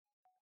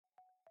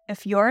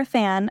If you're a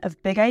fan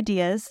of big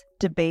ideas,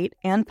 debate,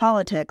 and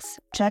politics,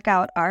 check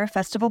out our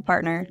festival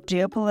partner,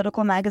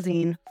 geopolitical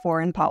magazine,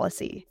 Foreign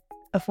Policy.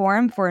 A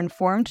forum for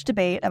informed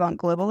debate about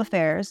global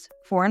affairs,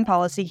 Foreign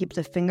Policy keeps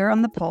a finger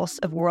on the pulse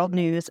of world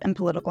news and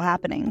political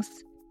happenings.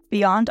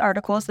 Beyond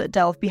articles that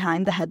delve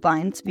behind the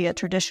headlines via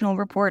traditional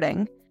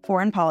reporting,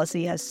 Foreign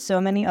Policy has so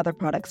many other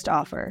products to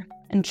offer,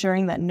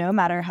 ensuring that no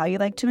matter how you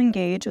like to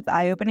engage with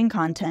eye-opening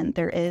content,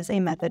 there is a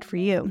method for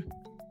you.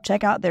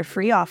 Check out their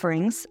free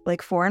offerings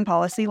like Foreign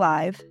Policy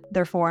Live,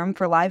 their forum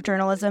for live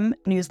journalism,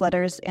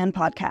 newsletters, and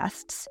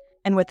podcasts.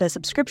 And with a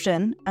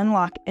subscription,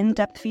 unlock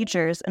in-depth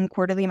features and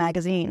quarterly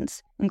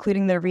magazines,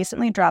 including their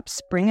recently dropped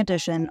spring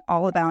edition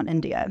all about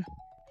India.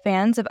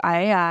 Fans of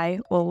IAI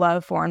will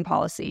love Foreign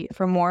Policy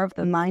for more of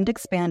the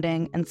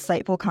mind-expanding,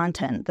 insightful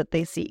content that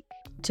they seek.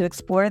 To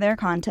explore their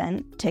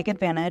content, take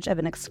advantage of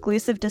an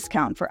exclusive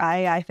discount for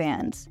IAI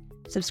fans.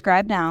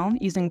 Subscribe now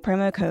using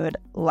promo code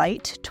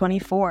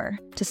LIGHT24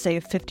 to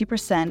save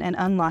 50% and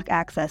unlock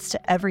access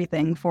to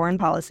everything Foreign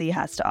Policy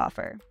has to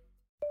offer.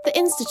 The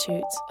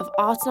Institute of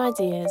Art and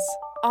Ideas,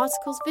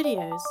 articles,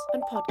 videos,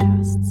 and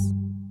podcasts.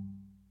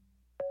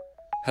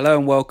 Hello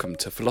and welcome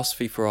to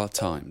Philosophy for Our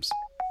Times,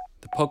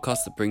 the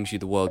podcast that brings you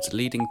the world's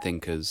leading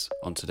thinkers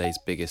on today's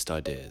biggest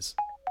ideas.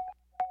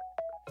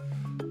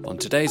 On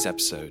today's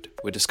episode,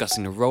 we're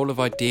discussing the role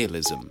of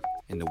idealism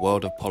in the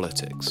world of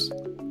politics.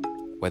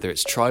 Whether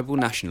it's tribal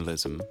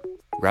nationalism,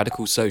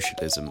 radical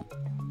socialism,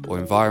 or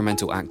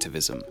environmental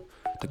activism,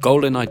 the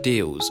golden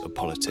ideals of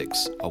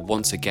politics are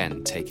once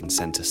again taking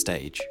centre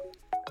stage.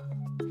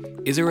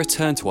 Is a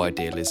return to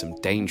idealism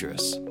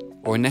dangerous,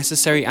 or a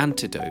necessary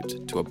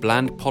antidote to a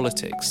bland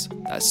politics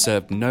that has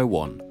served no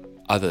one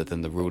other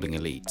than the ruling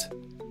elite?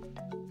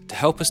 To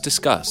help us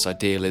discuss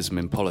idealism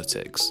in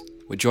politics,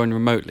 we're joined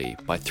remotely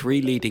by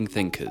three leading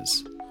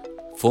thinkers: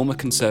 former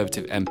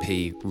Conservative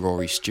MP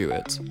Rory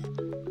Stewart,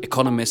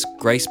 economist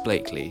Grace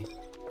Blakeley,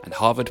 and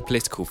Harvard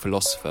political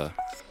philosopher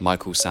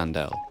Michael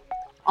Sandel.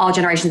 Our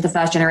generation is the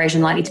first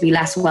generation likely to be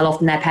less well off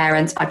than their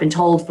parents. I've been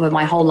told for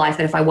my whole life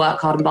that if I work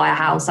hard and buy a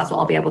house, that's what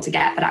I'll be able to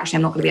get. But actually,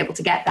 I'm not going to be able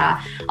to get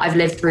that. I've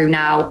lived through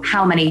now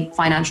how many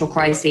financial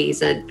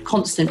crises, a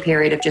constant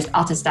period of just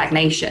utter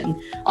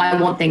stagnation.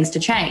 I want things to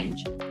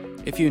change.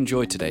 If you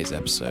enjoyed today's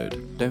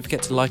episode, don't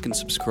forget to like and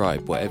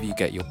subscribe wherever you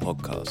get your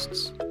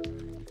podcasts.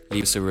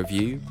 Leave us a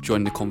review,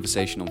 join the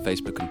conversation on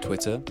Facebook and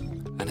Twitter,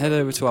 and head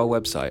over to our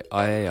website,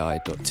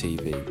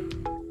 iai.tv.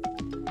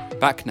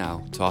 Back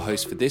now to our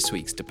host for this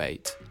week's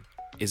debate,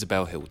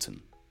 Isabel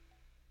Hilton.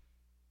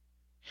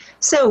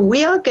 So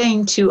we are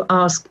going to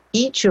ask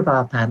each of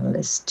our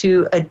panelists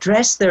to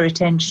address their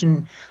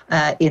attention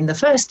in the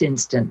first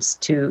instance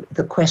to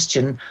the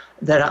question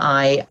that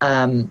I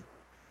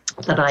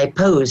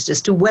posed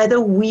as to whether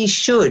we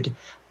should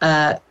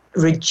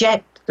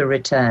reject the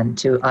return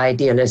to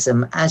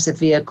idealism as a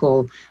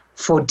vehicle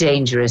for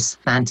dangerous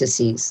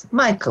fantasies.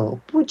 Michael,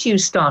 would you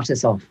start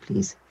us off,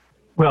 please?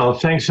 Well,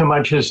 thanks so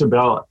much,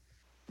 Isabel.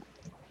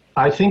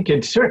 I think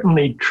it's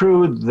certainly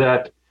true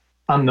that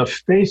on the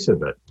face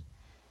of it,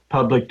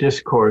 public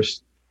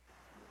discourse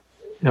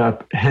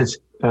has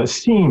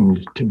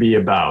seemed to be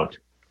about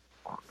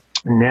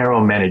narrow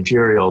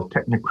managerial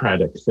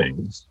technocratic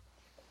things.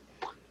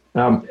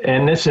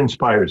 And this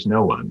inspires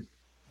no one.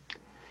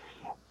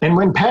 And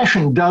when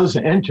passion does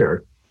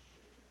enter,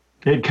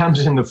 it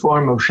comes in the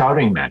form of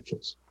shouting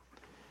matches,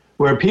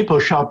 where people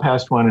shout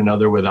past one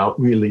another without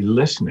really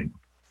listening.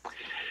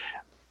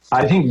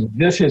 I think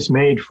this is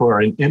made for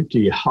an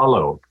empty,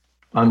 hollow,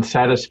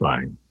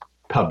 unsatisfying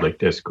public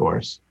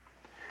discourse.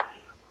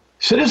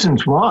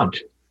 Citizens want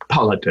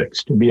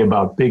politics to be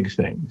about big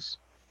things,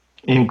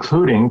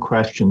 including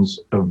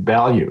questions of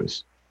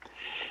values.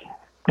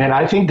 And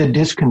I think the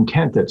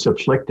discontent that's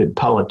afflicted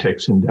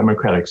politics in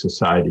democratic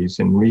societies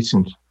in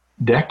recent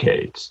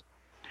decades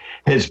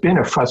has been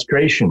a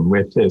frustration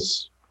with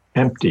this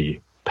empty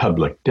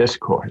public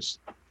discourse.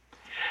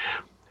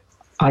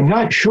 I'm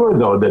not sure,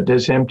 though, that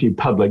this empty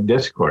public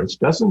discourse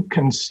doesn't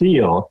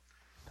conceal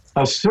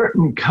a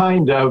certain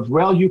kind of,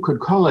 well, you could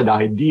call it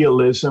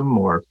idealism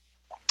or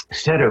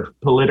set of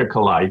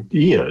political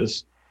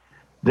ideas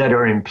that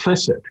are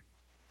implicit,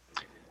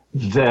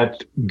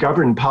 that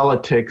govern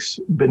politics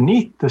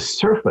beneath the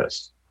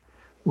surface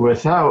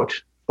without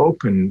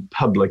open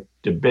public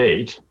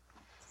debate.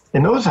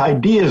 And those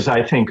ideas,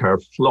 I think, are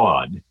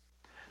flawed.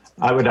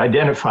 I would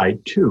identify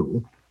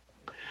two.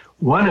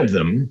 One of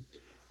them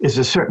is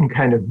a certain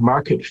kind of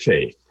market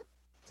faith,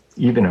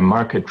 even a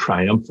market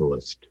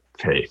triumphalist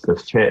faith,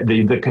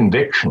 the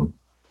conviction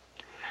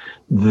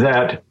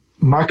that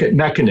market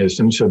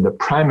mechanisms are the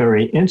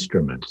primary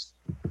instruments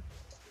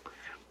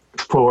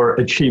for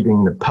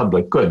achieving the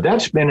public good.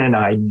 That's been an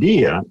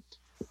idea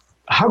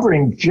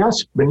hovering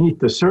just beneath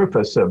the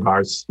surface of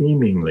our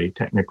seemingly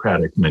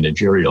technocratic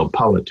managerial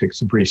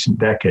politics of recent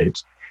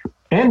decades.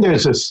 And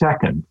there's a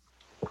second,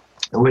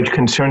 which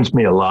concerns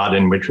me a lot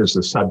and which was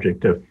the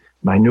subject of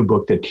my new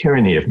book, The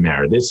Tyranny of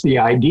Merit. It's the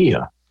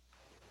idea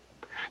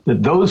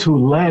that those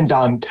who land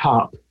on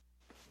top,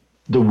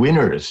 the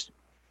winners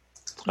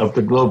of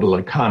the global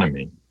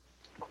economy,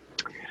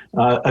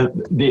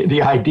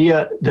 the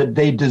idea that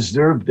they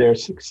deserve their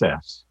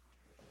success,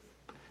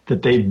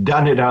 that they've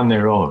done it on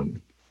their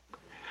own,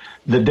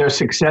 that their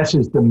success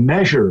is the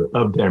measure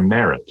of their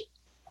merit,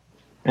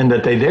 and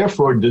that they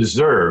therefore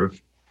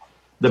deserve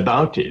the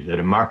bounty that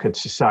a market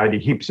society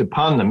heaps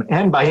upon them,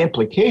 and by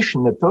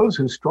implication that those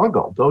who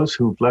struggle, those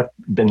who've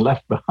been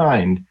left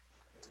behind,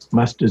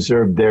 must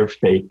deserve their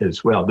fate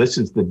as well. This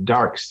is the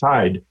dark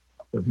side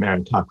of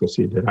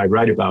meritocracy that I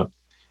write about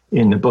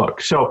in the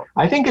book. So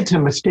I think it's a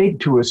mistake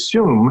to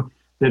assume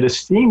that a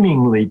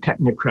seemingly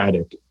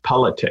technocratic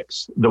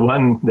politics, the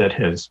one that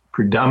has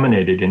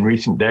predominated in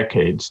recent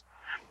decades,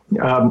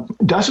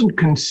 doesn't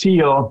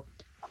conceal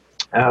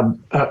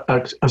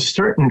a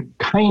certain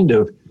kind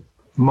of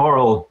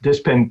moral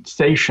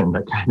dispensation,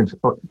 a kind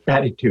of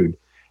attitude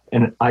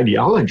and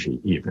ideology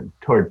even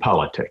toward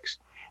politics.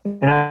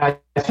 And I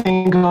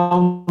think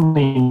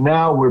only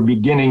now we're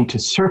beginning to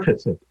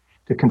surface it,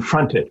 to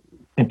confront it,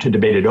 and to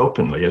debate it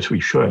openly, as we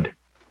should.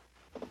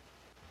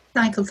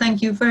 Michael,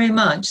 thank you very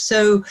much.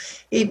 So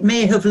it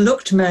may have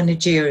looked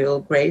managerial,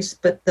 Grace,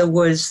 but there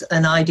was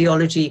an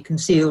ideology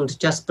concealed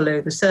just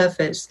below the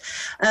surface.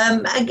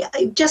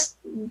 Just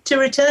to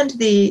return to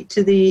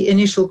the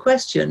initial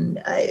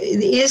question,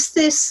 is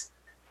this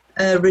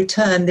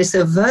return, this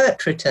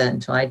overt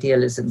return to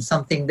idealism,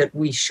 something that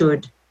we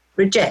should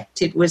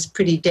reject? It was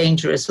pretty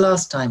dangerous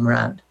last time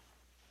around.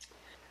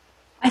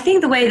 I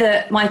think the way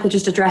that Michael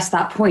just addressed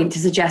that point to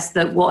suggest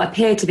that what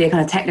appeared to be a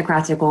kind of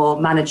technocratic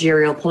or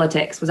managerial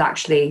politics was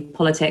actually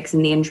politics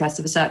in the interest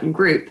of a certain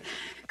group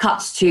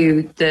cuts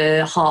to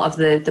the heart of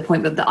the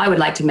point that I would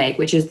like to make,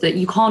 which is that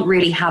you can't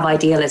really have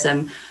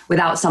idealism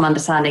without some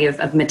understanding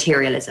of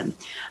materialism.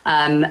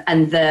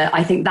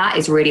 I think that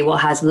is really what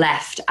has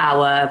left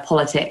our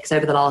politics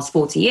over the last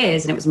 40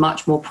 years, and it was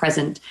much more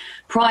present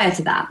prior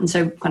to that. And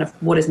so kind of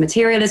what is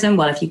materialism?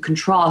 Well, if you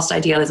contrast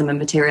idealism and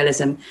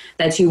materialism,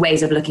 there are two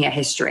ways of looking at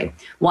history.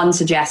 One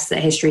suggests that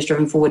history is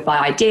driven forward by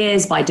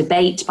ideas, by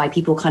debate, by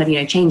people kind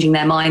of, changing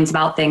their minds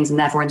about things and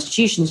therefore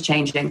institutions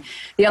changing.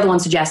 The other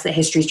one suggests that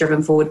history is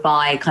driven forward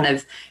by kind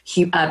of,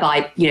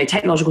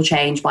 technological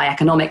change, by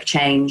economic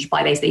change,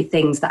 by basically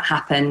things that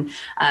happen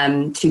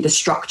to the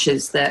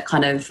structures that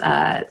kind of,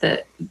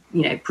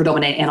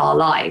 predominate in our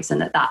lives,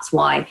 and that's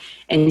why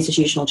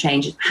institutional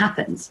change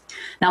happens.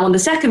 Now, on the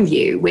second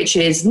view, which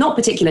is not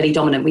particularly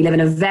dominant, we live in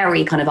a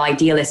very kind of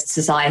idealist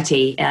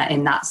society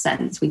in that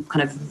sense. We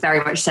kind of very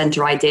much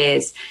center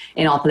ideas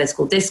in our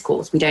political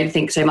discourse. We don't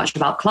think so much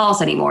about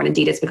class anymore, and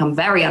indeed it's become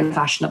very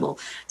unfashionable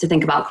to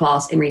think about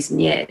class in recent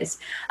years.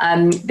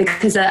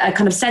 Because a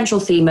kind of central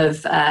theme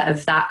of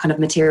that kind of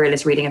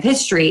materialist reading of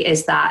history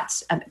is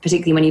that,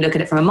 particularly when you look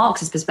at it from a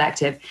Marxist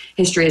perspective,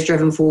 history is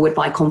driven forward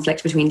by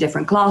conflict between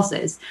different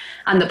classes,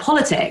 and that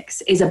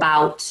politics is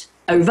about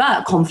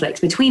overt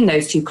conflict between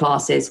those two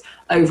classes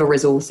over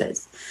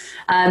resources.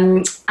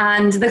 And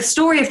the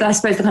story of, I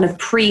suppose, the kind of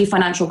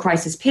pre-financial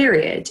crisis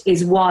period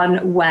is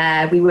one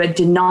where we were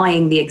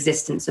denying the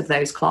existence of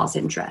those class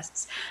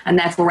interests, and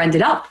therefore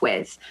ended up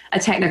with a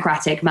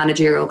technocratic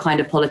managerial kind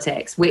of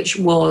politics, which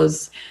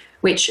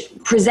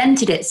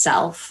presented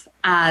itself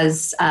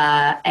as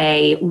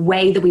a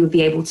way that we would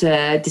be able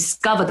to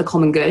discover the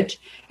common good.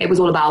 It was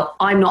all about,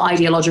 I'm not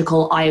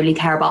ideological, I only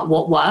care about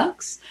what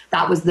works.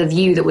 That was the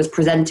view that was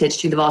presented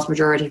to the vast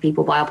majority of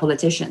people by our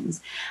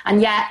politicians.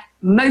 And yet,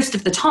 most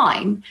of the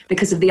time,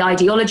 because of the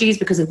ideologies,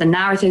 because of the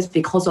narratives,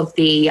 because of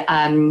the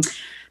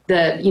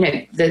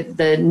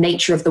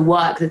nature of the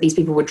work that these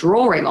people were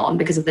drawing on,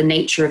 because of the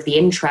nature of the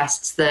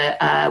interests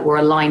that were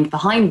aligned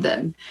behind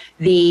them,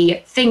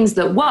 the things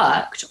that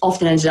worked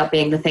often ended up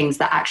being the things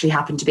that actually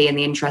happened to be in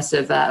the interests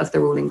of the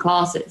ruling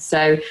classes.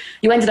 So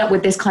you ended up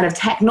with this kind of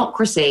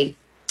technocracy,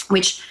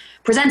 which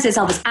presents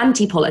itself as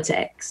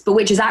anti-politics, but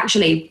which is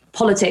actually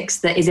politics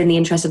that is in the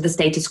interest of the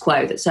status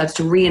quo, that serves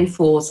to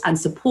reinforce and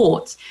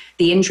support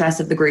the interests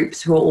of the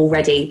groups who are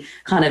already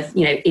kind of,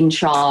 in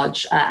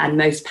charge and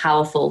most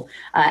powerful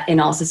in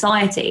our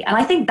society. And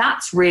I think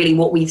that's really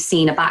what we've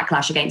seen a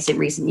backlash against in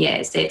recent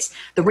years. It's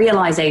the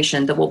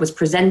realization that what was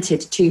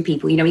presented to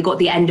people, we got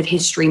the end of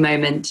history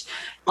moment,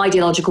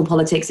 ideological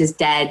politics is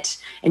dead.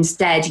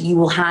 Instead, you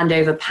will hand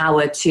over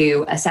power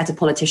to a set of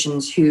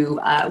politicians who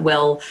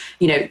will,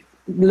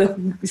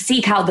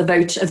 seek out the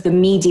vote of the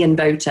median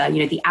voter,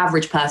 the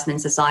average person in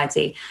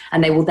society,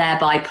 and they will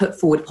thereby put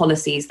forward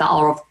policies that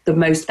are of the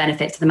most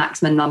benefit to the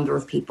maximum number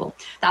of people.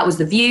 That was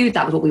the view,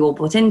 that was what we all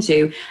bought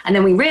into. And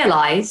then we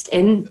realized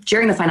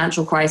during the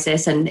financial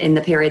crisis and in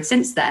the period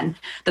since then,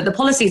 that the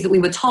policies that we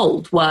were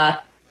told were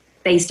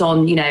based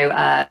on,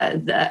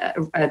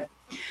 the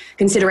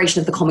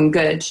consideration of the common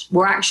good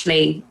were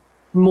actually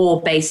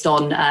more based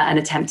on an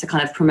attempt to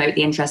kind of promote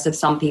the interests of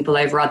some people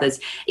over others,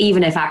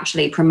 even if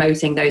actually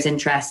promoting those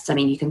interests,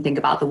 you can think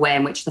about the way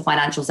in which the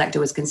financial sector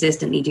was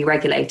consistently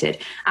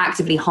deregulated,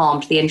 actively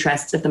harmed the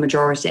interests of the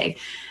majority.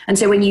 And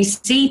so when you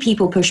see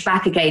people push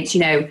back against,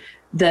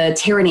 the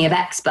tyranny of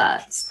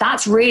experts,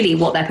 that's really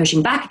what they're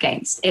pushing back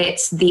against.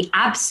 It's the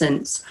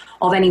absence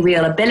of any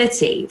real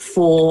ability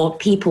for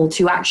people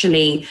to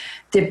actually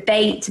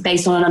debate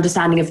based on an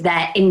understanding of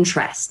their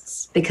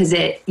interests, because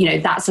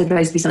that's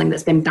supposed to be something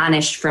that's been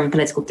banished from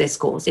political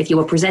discourse. If you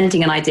were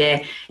presenting an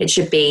idea, it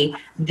should be,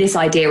 this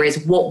idea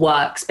is what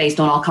works based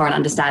on our current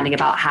understanding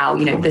about how,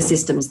 the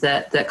systems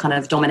that kind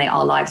of dominate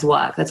our lives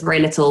work. There's very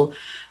little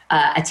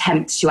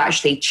attempt to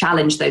actually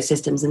challenge those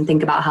systems and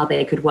think about how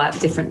they could work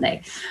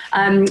differently.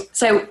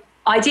 So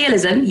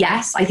idealism,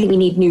 yes, I think we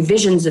need new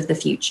visions of the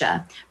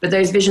future, but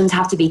those visions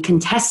have to be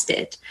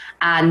contested.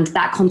 And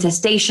that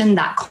contestation,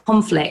 that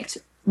conflict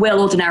will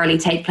ordinarily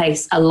take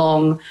place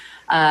along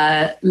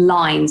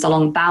lines,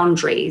 along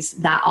boundaries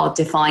that are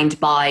defined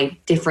by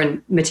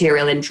different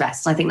material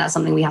interests. I think that's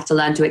something we have to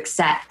learn to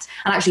accept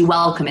and actually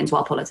welcome into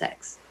our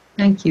politics.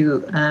 Thank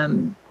you,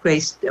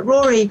 Grace.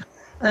 Rory,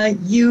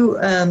 you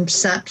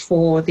sat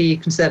for the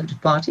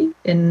Conservative Party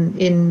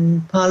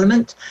in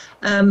Parliament,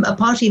 a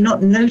party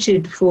not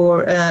noted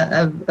for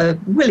a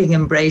willing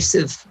embrace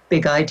of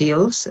big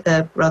ideals,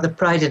 rather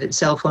prided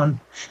itself on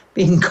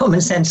being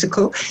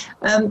commonsensical.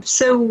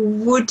 So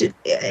would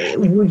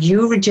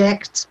you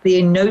reject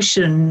the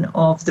notion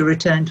of the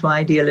return to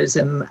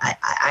idealism,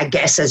 I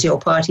guess, as your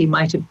party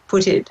might have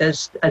put it,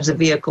 as a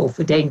vehicle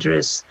for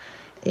dangerous,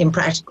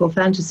 impractical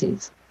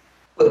fantasies?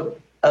 Well,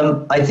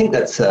 I think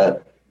that's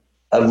a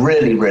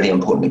really, really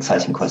important,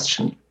 exciting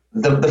question.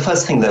 The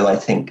first thing, though, I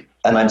think,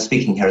 and I'm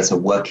speaking here as a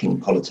working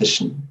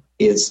politician,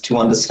 is to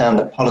understand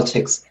that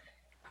politics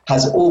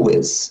has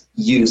always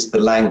used the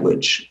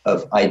language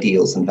of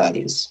ideals and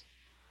values.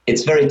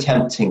 It's very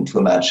tempting to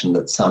imagine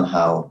that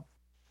somehow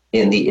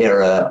in the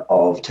era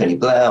of Tony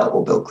Blair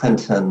or Bill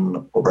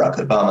Clinton or Barack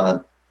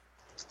Obama,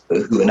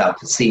 who are now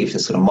perceived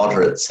as sort of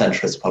moderate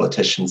centrist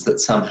politicians, that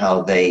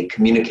somehow they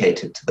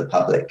communicated to the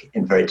public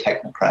in very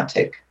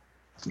technocratic,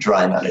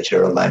 dry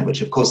managerial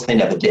language. Of course, they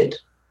never did.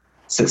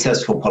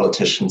 Successful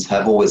politicians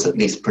have always at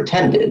least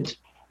pretended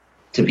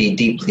to be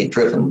deeply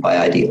driven by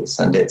ideals.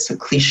 And it's a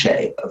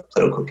cliche of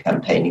political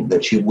campaigning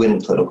that you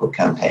win political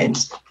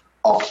campaigns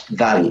off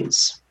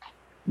values.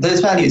 Those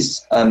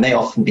values may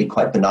often be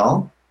quite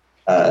banal.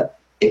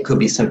 It could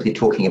be simply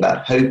talking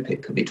about hope.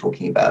 It could be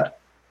talking about,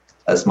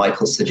 as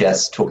Michael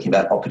suggests, talking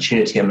about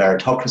opportunity and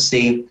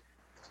meritocracy.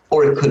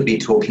 Or it could be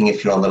talking,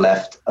 if you're on the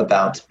left,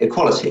 about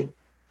equality.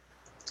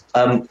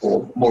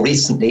 Or more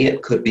recently,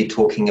 it could be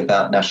talking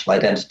about national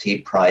identity,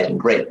 pride, and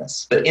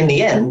greatness. But in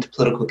the end,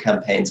 political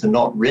campaigns are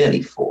not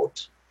really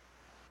fought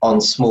on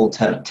small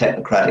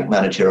technocratic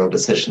managerial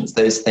decisions.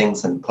 Those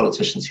things, and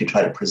politicians who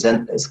try to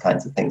present those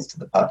kinds of things to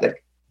the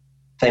public,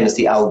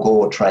 famously Al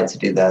Gore tried to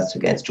do that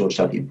against George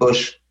W.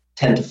 Bush,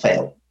 tend to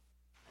fail.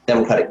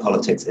 Democratic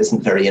politics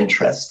isn't very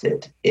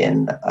interested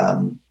in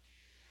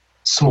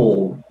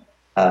small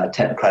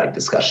technocratic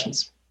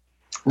discussions.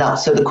 Now,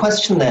 so the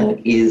question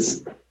then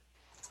is,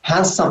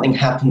 has something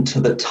happened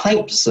to the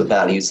types of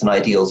values and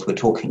ideals we're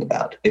talking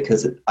about?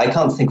 Because I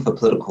can't think of a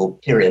political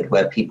period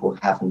where people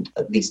haven't,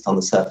 at least on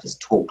the surface,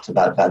 talked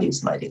about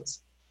values and ideals.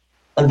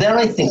 And there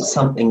I think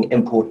something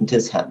important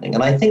is happening.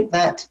 And I think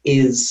that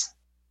is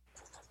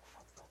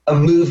a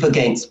move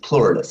against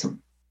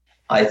pluralism.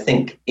 I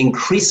think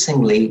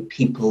increasingly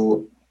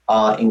people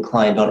are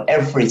inclined on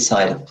every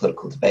side of the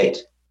political debate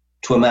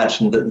to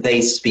imagine that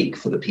they speak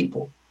for the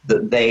people,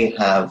 that they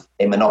have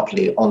a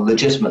monopoly on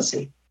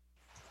legitimacy,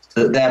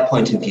 that their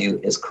point of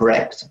view is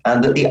correct,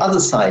 and that the other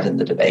side in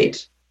the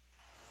debate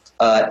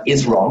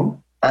is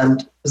wrong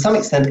and to some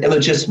extent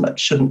illegitimate,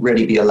 shouldn't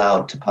really be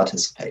allowed to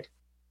participate.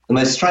 The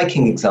most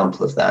striking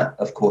example of that,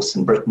 of course,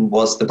 in Britain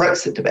was the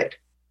Brexit debate.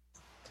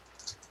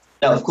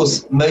 Now, of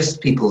course, most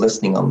people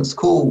listening on this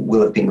call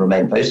will have been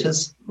Remain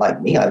voters.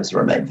 Like me, I was a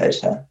Remain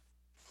voter,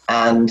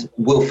 and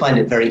will find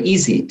it very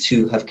easy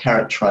to have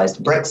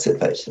characterized Brexit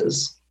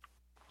voters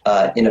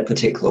in a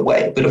particular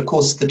way. But of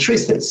course, the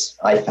truth is,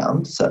 I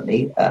found,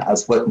 certainly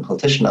as a working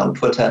politician on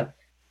Twitter,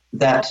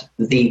 that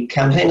the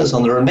campaigners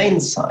on the Remain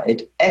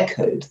side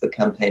echoed the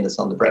campaigners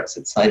on the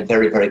Brexit side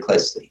very, very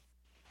closely.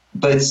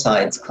 Both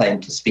sides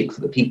claimed to speak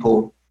for the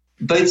people.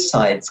 Both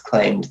sides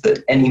claimed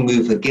that any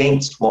move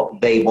against what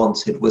they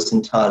wanted was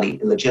entirely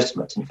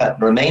illegitimate. In fact,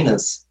 the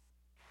Remainers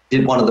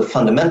did one of the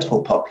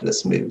fundamental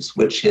populist moves,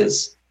 which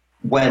is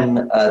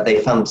when they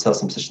found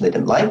themselves in a position they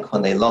didn't like,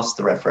 when they lost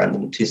the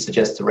referendum, to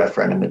suggest the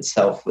referendum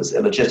itself was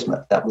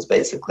illegitimate. That was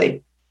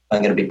basically,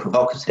 I'm going to be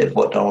provocative,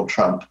 what Donald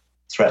Trump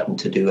threatened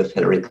to do if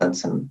Hillary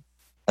Clinton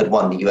had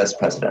won the US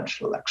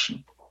presidential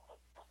election.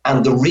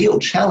 And the real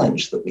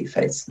challenge that we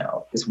face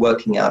now is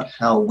working out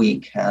how we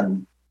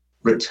can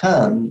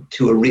return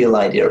to a real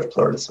idea of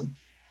pluralism,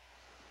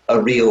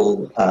 a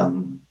real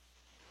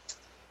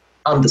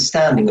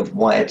understanding of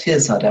why it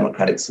is our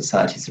democratic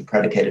societies are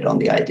predicated on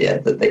the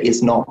idea that there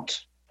is not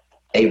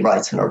a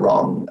right and a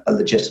wrong, a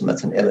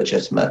legitimate and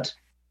illegitimate,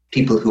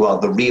 people who are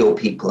the real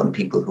people and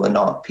people who are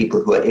not,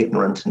 people who are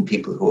ignorant and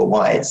people who are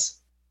wise.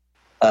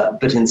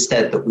 But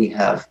instead that we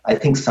have, I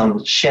think,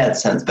 some shared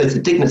sense, both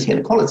of dignity and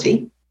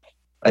equality,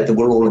 right, that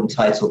we're all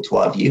entitled to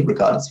our view,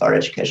 regardless of our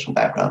educational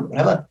background or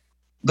whatever,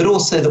 but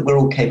also that we're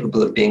all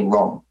capable of being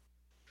wrong,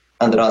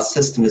 and that our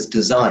system is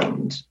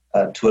designed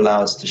to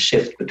allow us to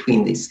shift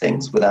between these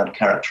things without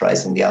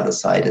characterizing the other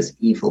side as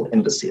evil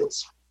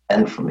imbeciles.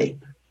 End from me.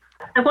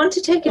 I want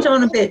to take it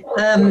on a bit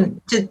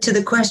to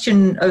the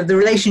question of the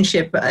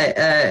relationship,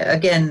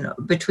 again,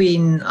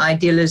 between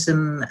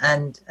idealism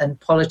and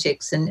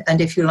politics, and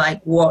if you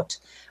like,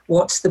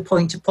 what's the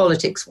point of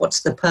politics?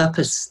 What's the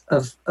purpose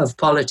of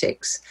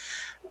politics?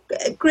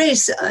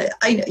 Grace,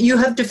 you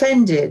have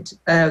defended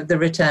the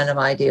return of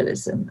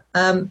idealism.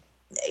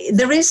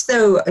 There is,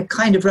 though, a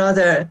kind of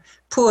rather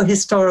poor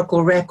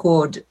historical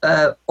record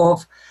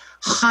of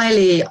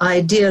highly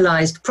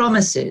idealized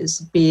promises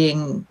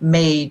being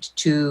made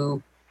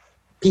to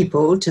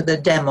people, to the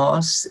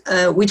demos,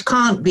 which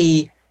can't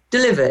be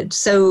delivered.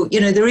 So,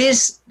 there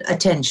is a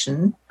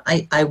tension,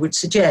 I would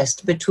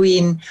suggest,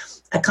 between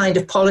a kind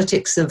of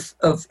politics of,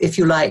 if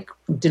you like,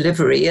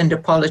 delivery and a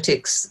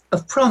politics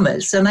of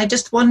promise. And I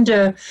just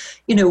wonder,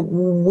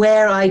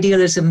 where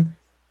idealism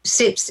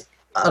sits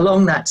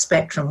along that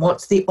spectrum.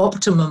 What's the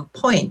optimum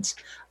point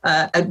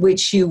at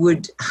which you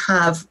would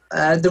have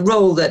the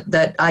role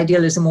that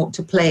idealism ought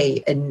to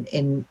play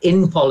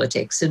in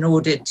politics in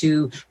order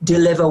to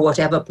deliver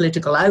whatever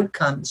political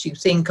outcomes you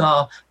think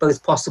are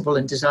both possible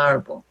and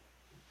desirable?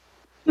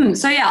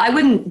 So, I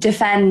wouldn't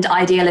defend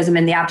idealism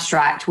in the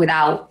abstract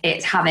without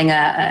it having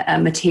a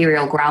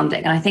material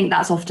grounding. And I think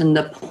that's often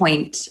the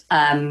point.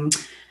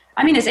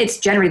 It's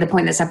generally the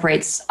point that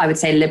separates, I would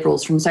say,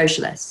 liberals from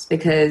socialists,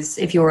 because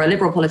if you're a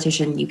liberal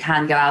politician, you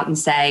can go out and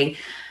say,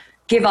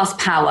 give us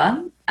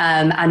power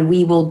and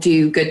we will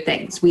do good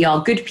things. We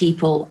are good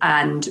people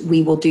and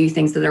we will do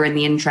things that are in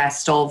the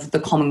interest of the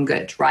common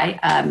good, right?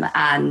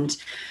 And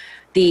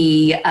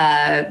the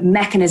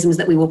mechanisms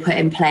that we will put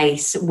in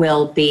place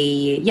will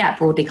be,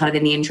 broadly kind of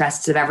in the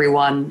interests of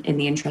everyone, in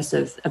the interests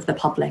of the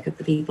public, of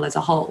the people as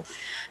a whole.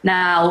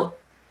 Now,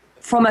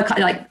 from a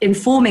kind of like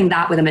informing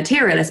that with a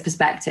materialist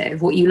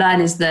perspective, what you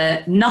learn is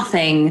that no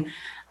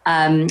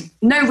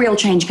real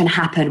change can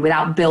happen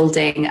without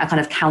building a kind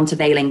of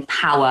countervailing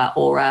power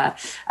or a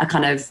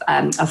kind of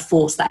a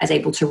force that is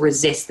able to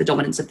resist the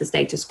dominance of the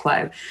status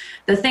quo.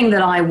 The thing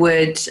that I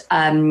would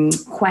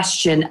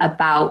question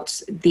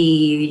about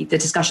the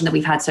discussion that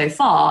we've had so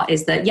far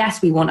is that,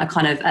 yes, we want a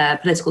kind of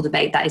political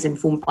debate that is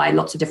informed by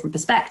lots of different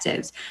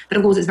perspectives. But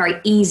of course, it's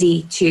very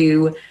easy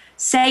to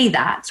say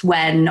that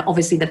when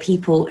obviously the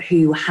people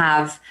who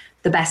have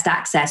the best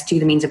access to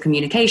the means of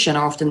communication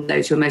are often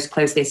those who are most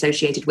closely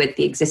associated with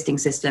the existing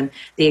system,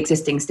 the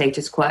existing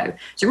status quo.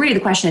 So really the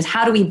question is,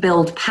 how do we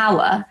build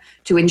power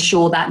to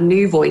ensure that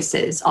new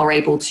voices are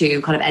able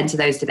to kind of enter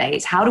those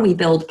debates? How do we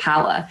build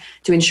power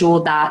to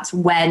ensure that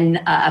when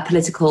a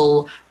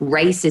political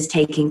race is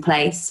taking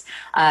place,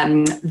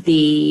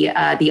 the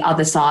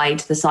other side,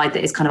 the side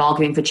that is kind of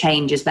arguing for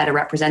change, is better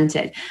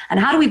represented? And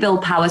how do we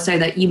build power so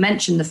that, you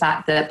mentioned the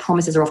fact that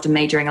promises are often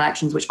made during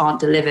elections which aren't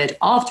delivered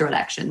after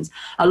elections.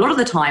 A lot of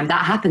the time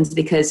that happens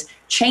because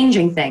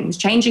changing things,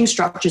 changing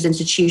structures,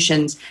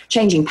 institutions,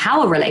 changing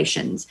power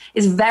relations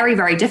is very,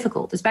 very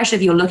difficult, especially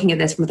if you're looking at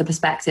this from the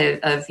perspective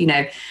of,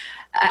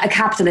 a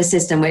capitalist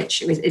system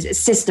which is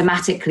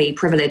systematically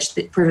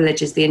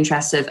privileges the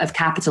interests of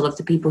capital, of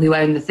the people who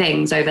own the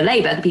things, over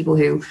labor, the people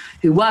who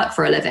work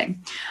for a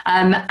living.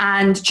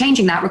 And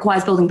changing that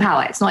requires building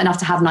power. It's not enough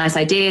to have nice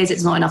ideas.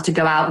 It's not enough to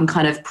go out and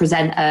kind of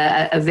present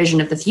a vision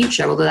of the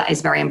future, although that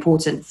is very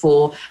important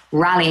for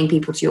rallying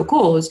people to your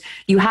cause.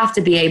 You have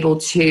to be able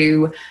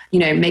to,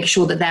 make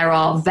sure that there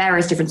are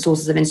various different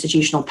sources of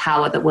institutional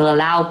power that will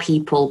allow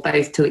people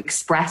both to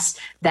express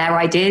their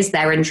ideas,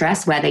 their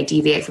interests, where they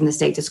deviate from the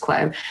status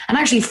quo, and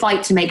actually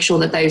fight to make sure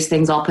that those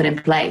things are put in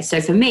place.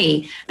 So for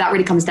me, that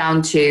really comes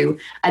down to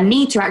a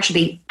need to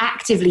actually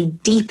actively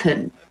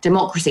deepen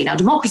democracy. Now,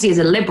 democracy is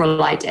a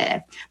liberal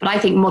idea, but I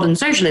think modern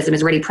socialism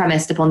is really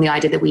premised upon the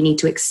idea that we need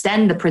to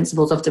extend the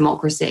principles of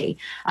democracy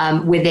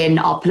within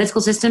our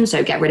political system,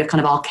 so get rid of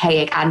kind of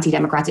archaic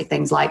anti-democratic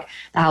things like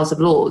the House of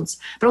Lords,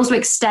 but also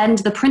extend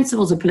the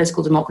principles of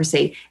political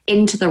democracy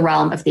into the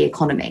realm of the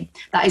economy.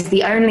 That is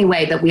the only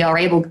way that we are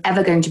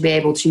ever going to be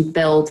able to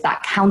build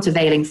that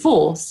countervailing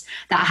force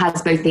that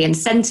has both the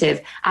incentive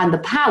and the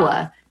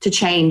power to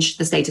change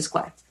the status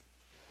quo.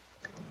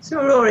 So,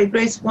 Rory,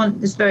 Grace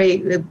is very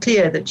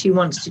clear that she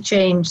wants to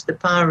change the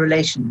power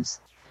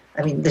relations,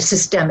 the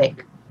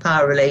systemic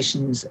power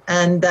relations,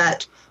 and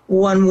that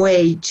one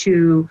way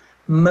to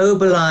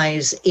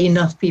mobilize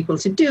enough people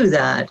to do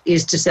that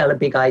is to sell a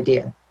big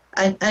idea.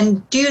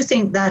 And do you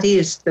think that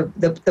is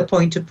the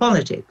point of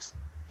politics?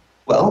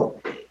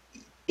 Well,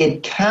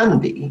 it can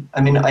be.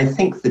 I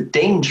think the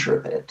danger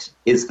of it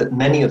is that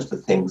many of the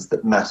things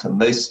that matter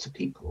most to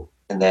people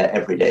in their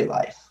everyday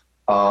life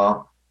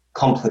are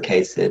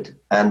complicated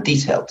and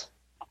detailed,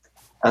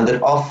 and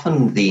that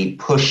often the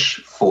push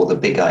for the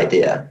big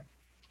idea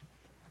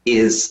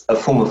is a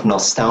form of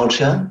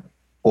nostalgia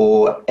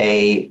or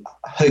a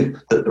hope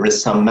that there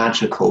is some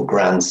magical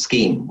grand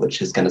scheme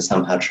which is going to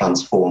somehow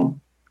transform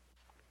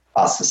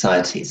our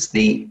societies.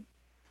 The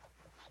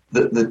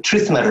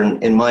truth of the matter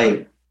in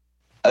my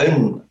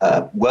own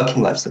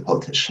working life as a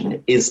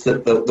politician is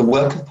that the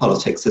work of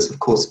politics is,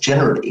 of course,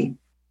 generally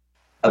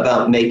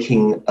about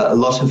making a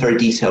lot of very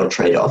detailed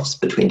trade-offs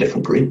between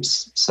different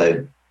groups.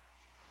 So,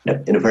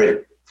 in a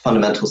very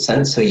fundamental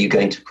sense, are you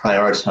going to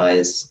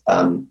prioritize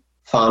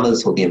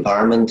farmers or the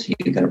environment? Are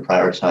you going to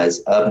prioritize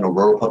urban or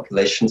rural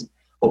populations?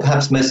 Or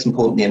perhaps most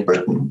importantly in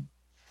Britain,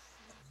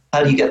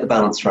 how do you get the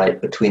balance right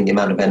between the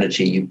amount of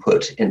energy you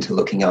put into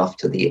looking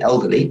after the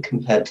elderly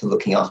compared to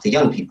looking after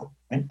young people,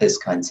 right? Those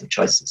kinds of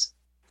choices.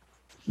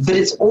 But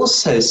it's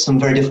also some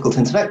very difficult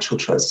intellectual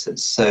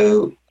choices.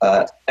 So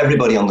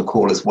everybody on the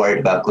call is worried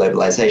about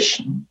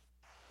globalization.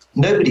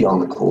 Nobody on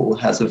the call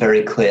has a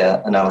very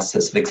clear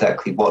analysis of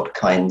exactly what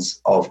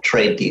kinds of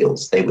trade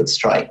deals they would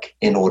strike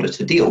in order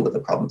to deal with the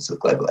problems of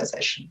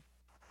globalization.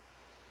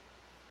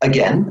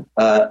 Again,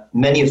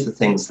 many of the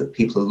things that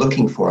people are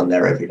looking for in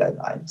their everyday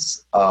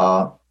lives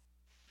are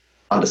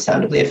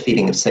understandably a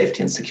feeling of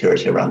safety and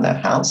security around their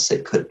house.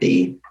 It could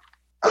be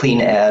clean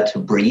air to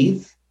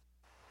breathe.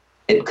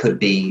 It could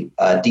be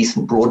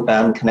decent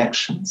broadband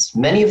connections.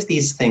 Many of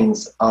these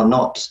things are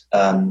not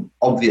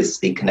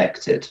obviously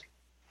connected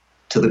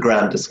to the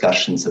grand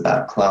discussions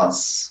about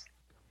class,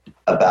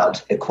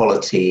 about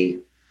equality,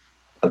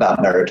 about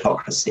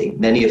meritocracy.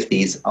 Many of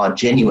these are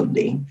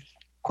genuinely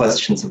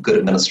questions of good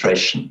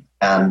administration.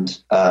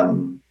 And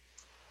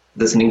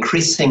there's an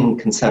increasing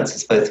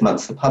consensus both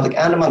amongst the public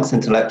and amongst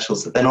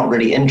intellectuals that they're not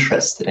really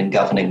interested in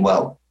governing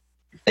well.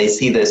 They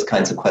see those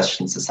kinds of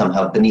questions as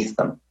somehow beneath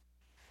them.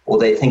 Or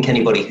they think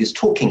anybody who's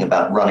talking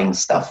about running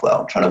stuff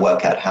well, trying to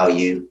work out how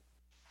you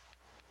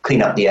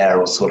clean up the air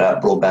or sort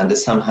out broadband,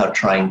 is somehow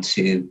trying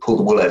to pull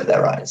the wool over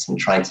their eyes and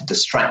trying to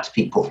distract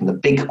people from the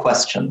big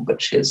question,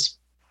 which is,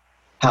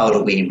 how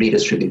do we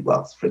redistribute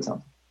wealth, for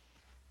example?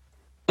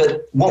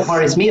 But what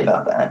worries me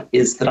about that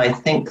is that I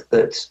think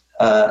that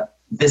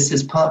this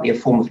is partly a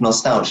form of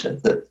nostalgia,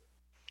 that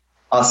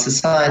our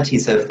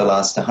societies over the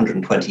last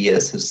 120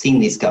 years have seen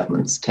these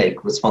governments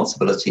take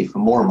responsibility for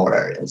more and more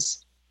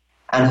areas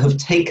and have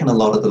taken a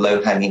lot of the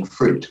low-hanging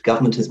fruit.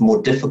 Government is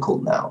more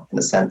difficult now, in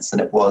a sense, than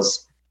it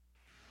was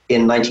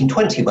in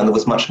 1920, when there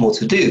was much more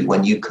to do,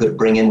 when you could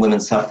bring in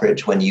women's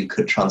suffrage, when you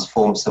could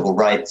transform civil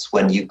rights,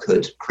 when you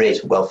could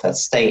create a welfare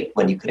state,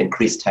 when you could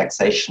increase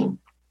taxation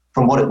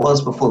from what it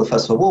was before the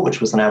First World War,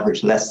 which was on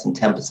average less than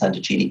 10%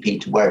 of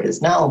GDP, to where it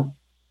is now,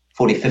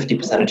 40-50%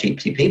 of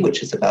GDP,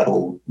 which is about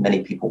all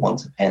many people want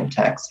to pay in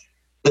tax.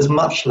 There's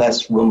much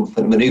less room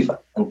for maneuver,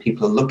 and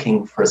people are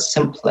looking for a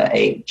simpler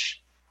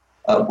age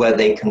where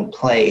they can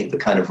play the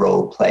kind of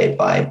role played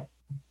by,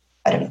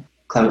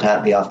 Clement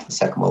Attlee after the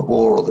Second World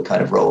War, or the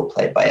kind of role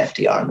played by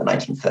FDR in the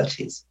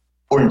 1930s,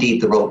 or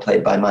indeed the role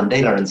played by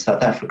Mandela in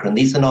South Africa. And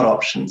these are not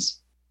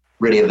options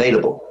really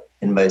available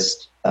in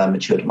most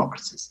mature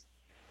democracies.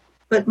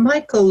 But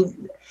Michael,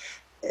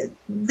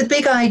 the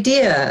big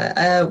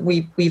idea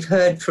we've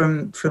heard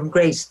from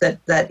Grace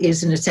that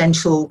is an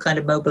essential kind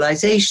of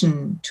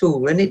mobilization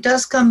tool, and it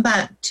does come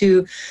back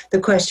to the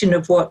question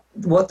of what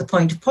the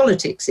point of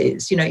politics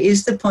is.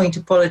 Is the point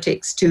of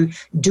politics to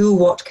do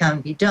what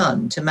can be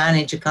done to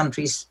manage a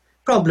country's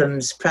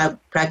problems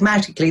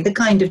pragmatically, the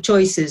kind of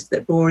choices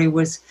that Rory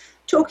was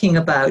talking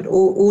about,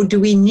 or do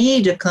we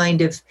need a kind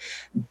of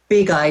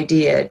big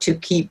idea to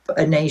keep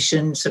a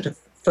nation sort of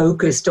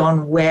focused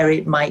on where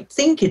it might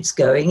think it's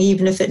going,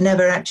 even if it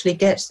never actually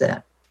gets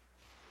there?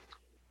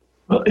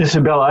 Well,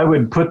 Isabel, I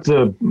would put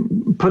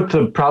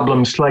the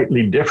problem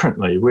slightly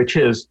differently, which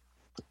is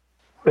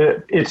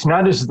it's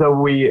not as though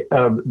we,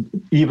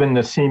 even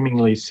the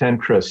seemingly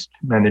centrist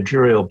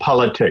managerial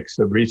politics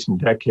of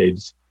recent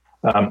decades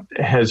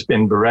has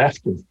been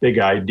bereft of big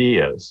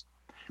ideas.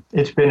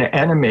 It's been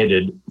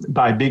animated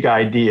by big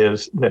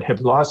ideas that have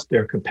lost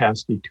their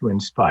capacity to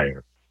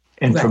inspire,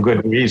 and for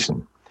good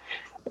reason.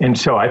 And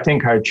so I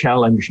think our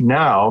challenge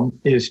now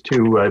is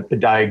to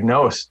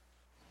diagnose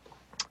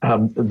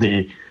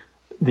the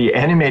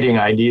animating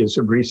ideas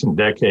of recent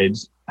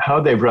decades, how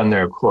they've run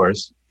their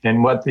course,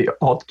 and what the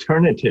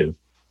alternative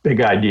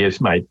big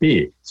ideas might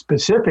be,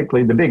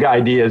 specifically the big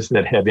ideas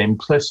that have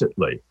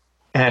implicitly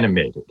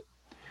animated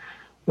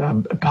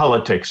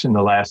politics in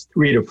the last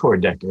 3 to 4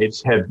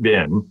 decades have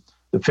been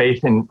the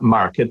faith in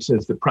markets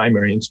as the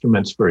primary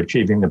instruments for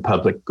achieving the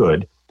public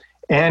good,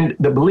 and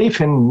the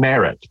belief in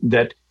merit,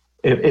 that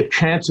if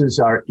chances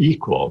are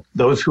equal,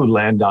 those who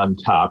land on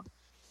top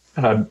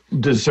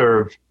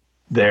deserve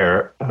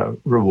their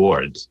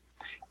rewards.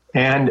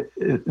 And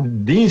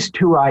these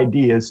two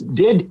ideas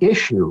did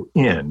issue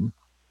in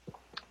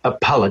a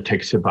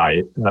politics of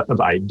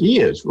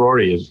ideas.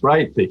 Rory is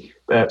right. The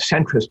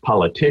centrist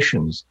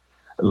politicians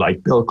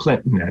like Bill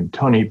Clinton and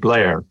Tony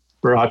Blair,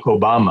 Barack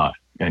Obama,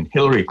 and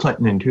Hillary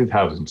Clinton in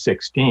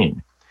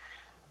 2016,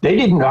 they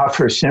didn't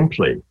offer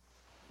simply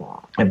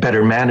a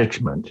better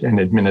management and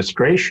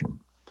administration.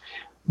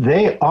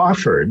 They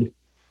offered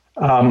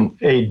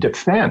a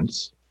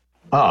defense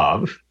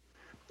of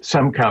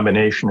some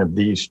combination of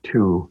these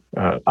two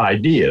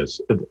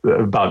ideas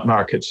about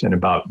markets and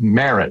about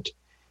merit.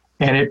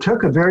 And it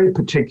took a very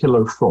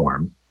particular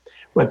form.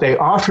 What they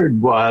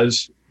offered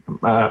was,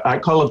 I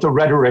call it the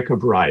rhetoric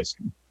of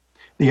rising.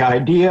 The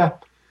idea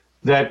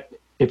that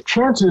if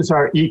chances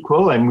are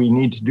equal, and we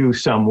need to do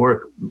some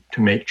work to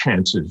make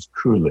chances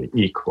truly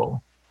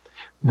equal,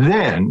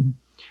 then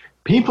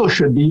people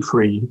should be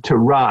free to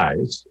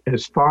rise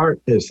as far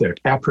as their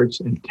efforts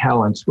and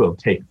talents will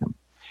take them.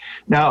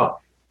 Now,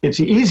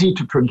 it's easy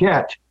to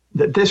forget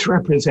that this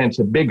represents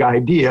a big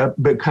idea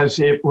because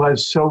it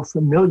was so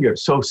familiar,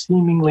 so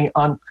seemingly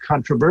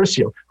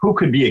uncontroversial. Who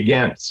could be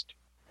against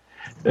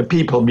the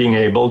people being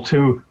able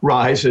to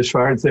rise as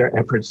far as their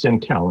efforts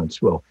and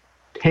talents will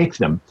take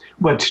them?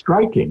 What's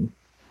striking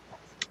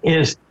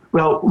is,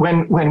 well,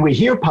 when we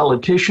hear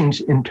politicians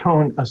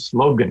intone a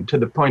slogan to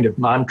the point of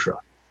mantra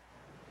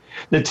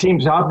that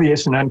seems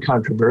obvious and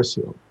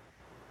uncontroversial,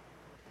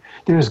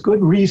 there's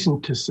good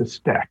reason to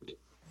suspect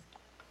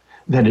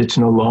that it's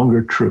no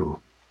longer true,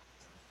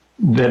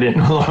 that it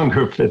no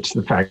longer fits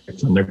the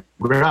facts on the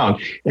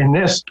ground. And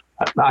this,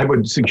 I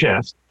would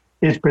suggest,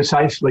 is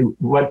precisely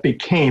what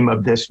became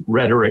of this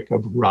rhetoric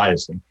of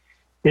rising.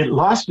 It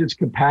lost its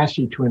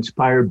capacity to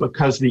inspire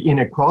because the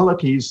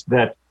inequalities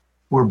that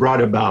were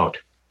brought about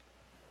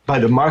by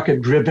the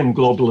market-driven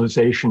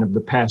globalization of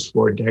the past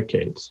 4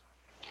 decades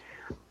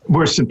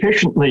were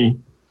sufficiently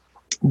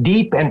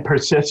deep and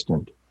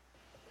persistent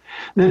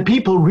that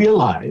people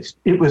realized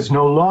it was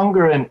no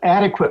longer an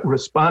adequate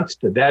response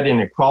to that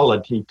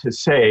inequality to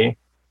say,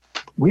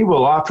 we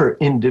will offer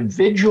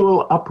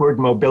individual upward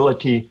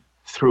mobility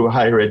through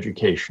higher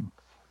education.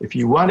 If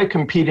you want to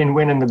compete and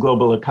win in the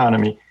global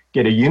economy,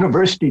 get a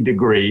university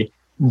degree,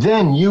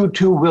 then you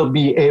too will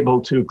be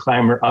able to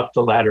clamber up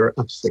the ladder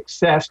of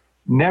success.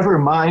 Never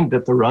mind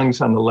that the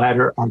rungs on the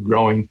ladder are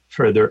growing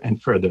further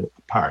and further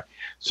apart.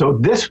 So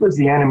this was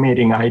the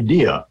animating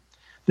idea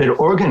that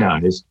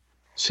organized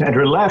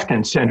center-left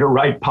and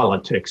center-right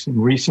politics in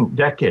recent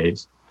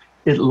decades.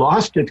 It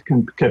lost its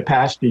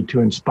capacity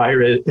to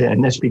inspire,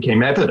 and this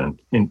became evident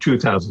in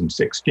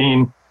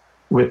 2016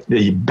 with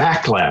the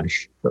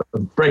backlash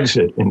of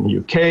Brexit in the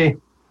UK,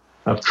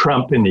 of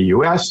Trump in the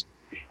US.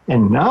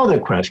 And now the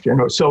question,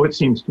 or so it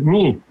seems to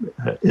me,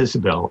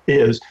 Isabel,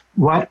 is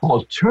what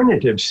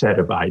alternative set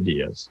of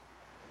ideas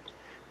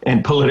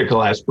and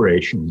political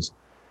aspirations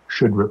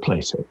should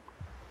replace it?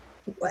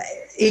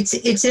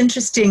 It's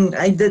interesting.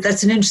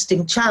 That's an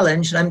interesting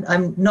challenge, and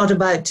I'm not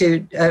about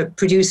to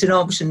produce an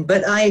option.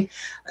 But I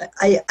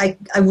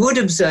would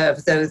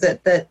observe, though,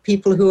 that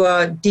people who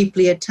are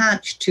deeply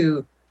attached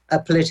to a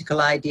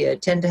political idea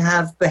tend to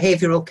have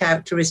behavioral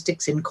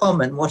characteristics in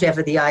common,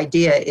 whatever the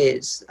idea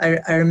is.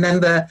 I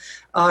remember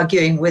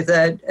arguing with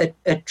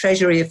a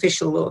Treasury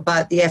official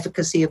about the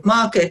efficacy of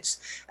markets,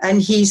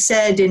 and he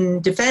said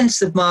in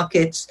defense of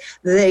markets,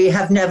 they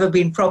have never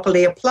been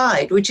properly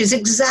applied, which is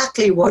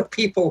exactly what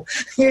people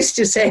used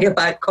to say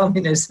about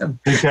communism.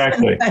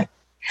 Exactly.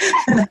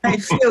 And I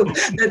feel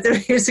that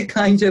there is a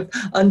kind of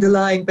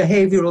underlying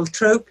behavioral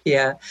trope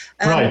here.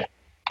 Right.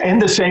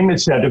 And the same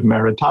is said of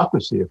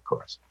meritocracy, of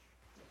course.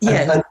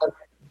 Yes.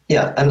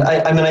 And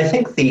I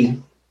think the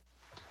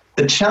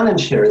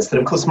challenge here is that,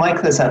 of course,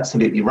 Michael is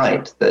absolutely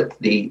right that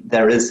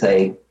there is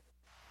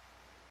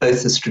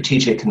both a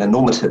strategic and a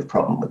normative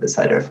problem with this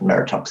idea of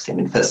meritocracy. I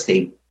mean,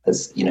 firstly,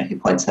 as he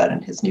points out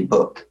in his new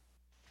book,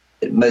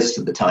 most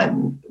of the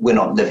time we're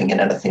not living in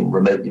anything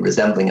remotely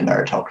resembling a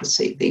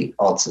meritocracy. The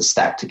odds are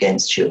stacked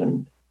against you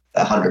in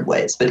 100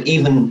 ways. But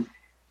even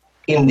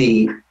in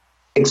the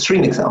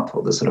extreme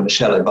example, the sort of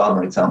Michelle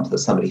Obama example of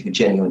somebody who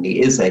genuinely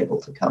is able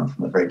to come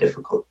from a very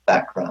difficult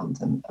background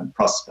and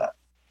prosper,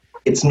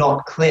 it's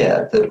not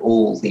clear that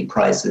all the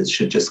prizes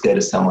should just go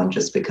to someone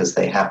just because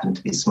they happen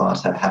to be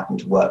smarter, happen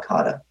to work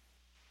harder.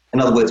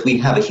 In other words, we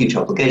have a huge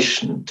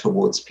obligation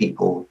towards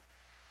people,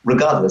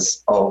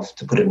 regardless of,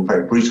 to put it in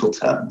very brutal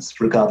terms,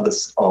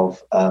 regardless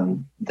of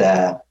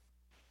their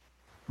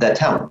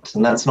talent.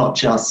 And that's not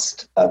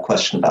just a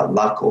question about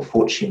luck or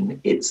fortune,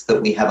 it's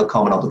that we have a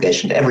common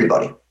obligation to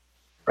everybody,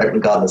 right?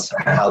 Regardless of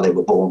how they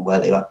were born, where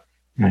they are,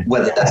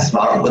 whether they're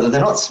smart, whether they're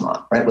not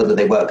smart, right? Whether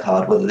they work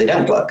hard, whether they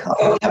don't work hard,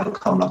 we have a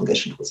common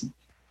obligation towards them.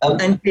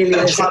 And clearly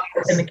it's an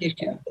academic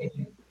issue.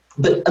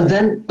 But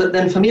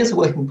then for me as a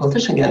working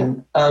politician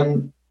again,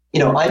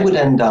 I would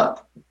end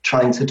up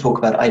trying to talk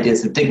about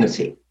ideas of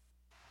dignity,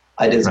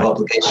 ideas of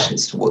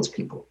obligations towards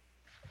people.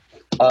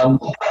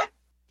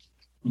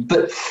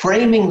 But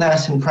framing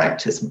that in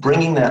practice,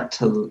 bringing that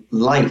to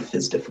life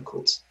is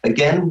difficult.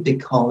 Again,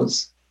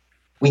 because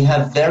we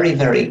have very,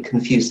 very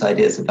confused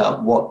ideas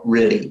about what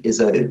really is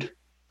owed.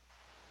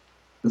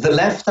 The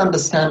left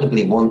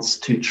understandably wants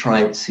to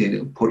try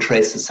to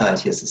portray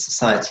society as a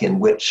society in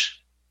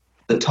which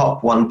the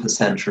top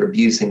 1% are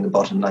abusing the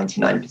bottom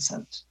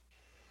 99%.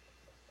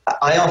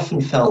 I often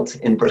felt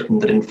in Britain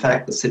that, in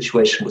fact, the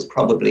situation was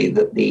probably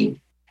that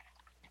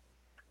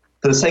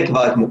for the sake of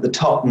argument, the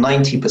top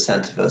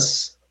 90% of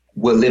us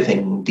were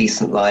living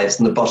decent lives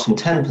and the bottom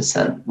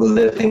 10% were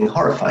living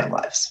horrifying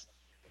lives.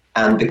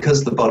 And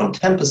because the bottom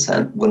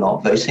 10% were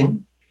not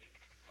voting,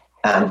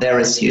 and their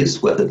issues,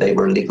 whether they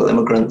were illegal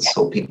immigrants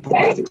or people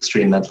with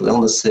extreme mental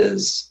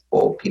illnesses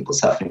or people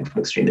suffering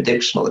from extreme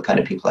addiction or the kind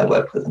of people I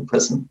worked with in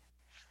prison,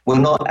 were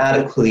not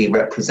adequately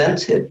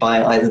represented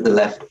by either the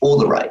left or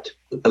the right.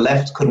 The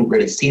left couldn't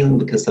really see them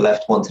because the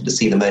left wanted to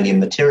see them only in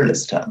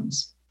materialist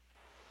terms,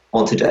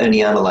 wanted to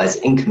only analyze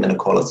income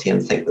inequality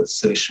and think that the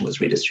solution was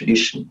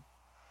redistribution,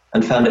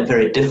 and found it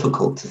very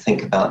difficult to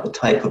think about the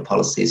type of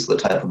policies, the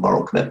type of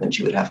moral commitment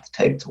you would have to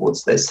take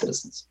towards those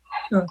citizens.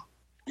 Sure.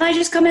 Can I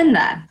just come in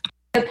there?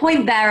 The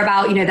point there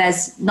about,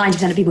 there's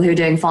 90% of people who are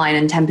doing fine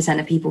and 10%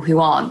 of people who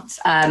aren't.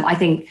 I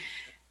think,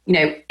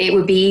 it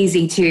would be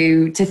easy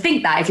to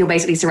think that if you're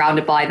basically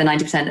surrounded by the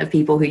 90% of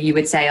people who you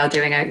would say are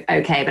doing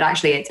okay, but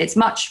actually it's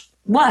much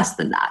worse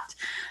than that.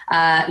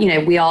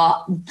 We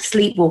are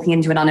sleepwalking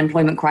into an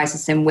unemployment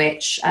crisis in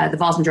which the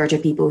vast majority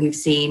of people who've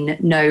seen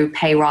no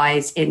pay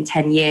rise in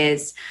 10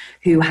 years,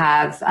 who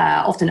have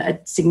often a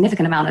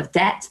significant amount of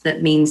debt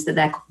that means that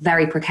they're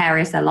very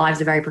precarious, their lives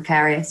are very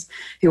precarious,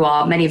 who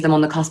are, many of them,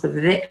 on the cusp of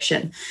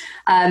eviction.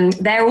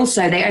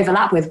 They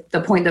overlap with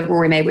the point that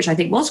Rory made, which I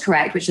think was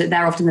correct, which is that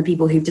they're often the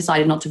people who've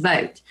decided not to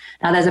vote.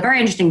 Now, there's a very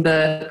interesting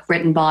book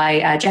written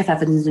by Jeff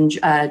Evans and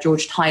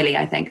James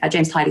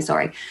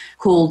Tiley,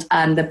 called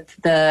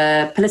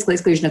The Political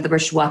Exclusion of the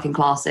British Working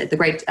Classes. I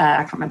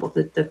can't remember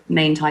what the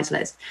main title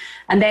is.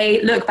 And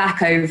they look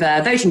back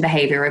over voting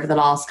behaviour over the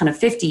last kind of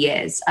 50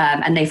 years,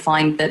 and they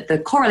find that the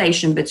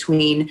correlation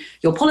between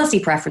your policy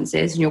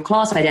preferences and your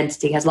class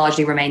identity has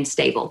largely remained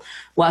stable.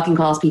 Working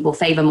class people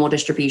favour more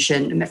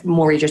redistribution,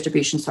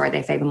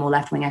 they favour more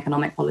left-wing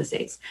economic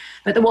policies.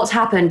 But what's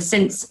happened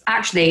since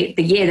actually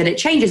the year that it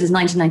changes is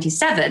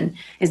 1997,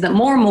 is that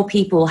more and more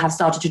people have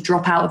started to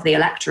drop out of the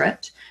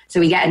electorate. So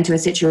we get into a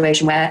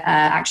situation where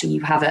actually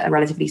you have a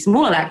relatively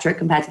small electorate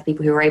compared to the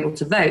people who are able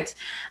to vote,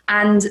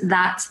 and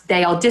that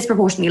they are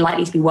disproportionately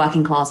likely to be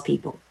working class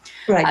people.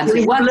 Right. So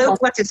low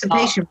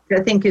participation, which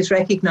I think is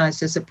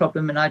recognised as a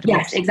problem in our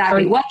democracy. Yes,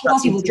 exactly. Working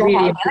class people drop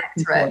out of the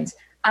electorate.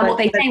 And what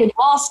they say when you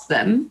ask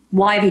them,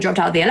 why have you dropped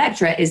out of the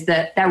electorate, is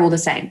that they're all the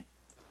same.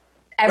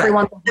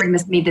 Everyone's offering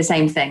me the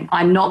same thing.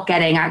 I'm not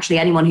getting actually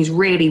anyone who's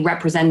really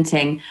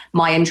representing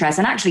my interests.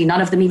 And actually,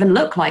 none of them even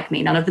look like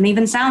me. None of them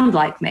even sound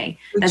like me.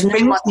 Which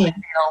brings me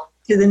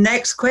to the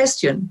next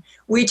question,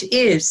 which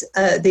is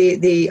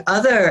the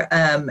other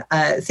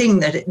thing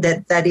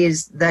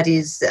that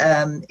is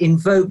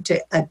invoked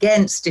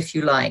against, if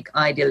you like,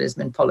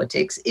 idealism in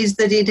politics, is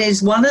that it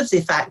is one of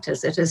the factors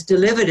that has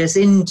delivered us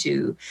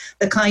into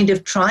the kind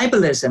of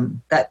tribalism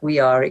that we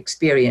are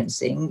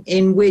experiencing,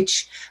 in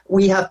which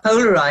we have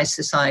polarized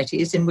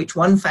societies, in which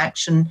one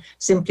faction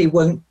simply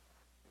won't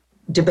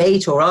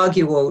debate or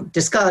argue or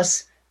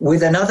discuss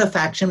with another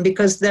faction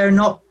because they're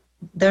not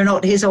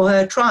his or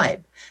her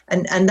tribe.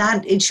 And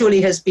that it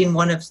surely has been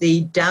one of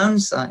the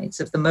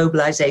downsides of the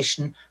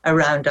mobilization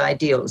around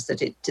ideals,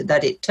 that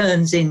it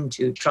turns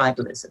into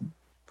tribalism.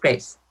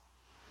 Grace.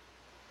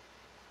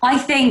 I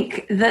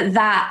think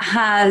that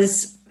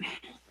has...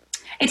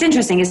 It's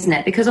interesting, isn't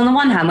it? Because on the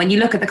one hand, when you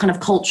look at the kind of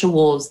culture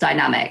wars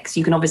dynamics,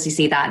 you can obviously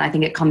see that, and I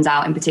think it comes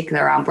out in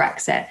particular around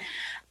Brexit.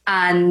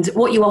 And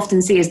what you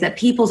often see is that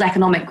people's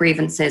economic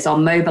grievances are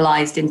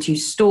mobilized into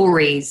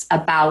stories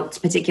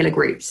about particular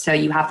groups. So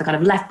you have the kind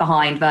of left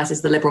behind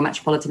versus the liberal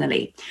metropolitan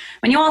elite.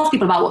 When you ask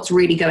people about what's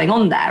really going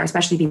on there,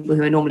 especially people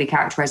who are normally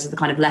characterized as the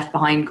kind of left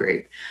behind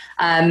group,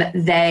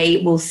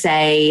 they will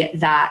say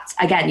that,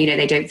 again,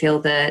 they don't feel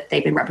that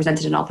they've been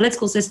represented in our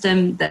political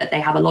system, that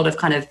they have a lot of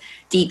kind of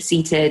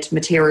deep-seated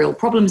material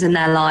problems in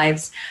their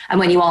lives. And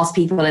when you ask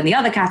people in the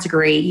other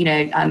category,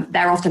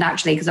 they're often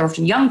actually, because they're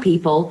often young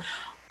people,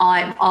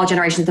 our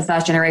generation is the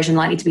first generation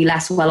likely to be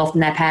less well off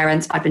than their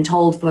parents. I've been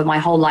told for my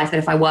whole life that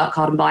if I work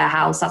hard and buy a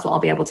house, that's what I'll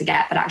be able to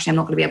get. But actually, I'm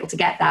not going to be able to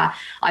get that.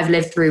 I've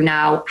lived through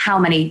now how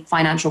many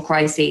financial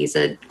crises,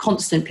 a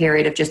constant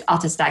period of just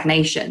utter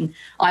stagnation.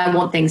 I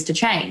want things to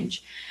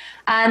change.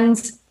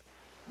 And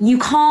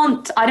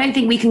I don't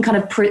think we can kind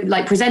of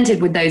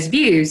presented with those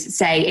views,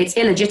 say it's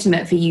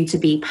illegitimate for you to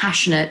be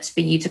passionate,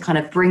 for you to kind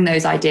of bring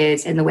those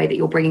ideas in the way that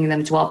you're bringing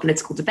them to our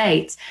political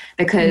debates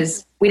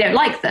because we don't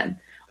like them,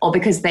 or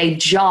because they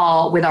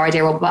jar with our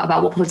idea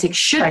about what politics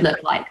should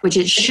look like, which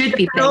it should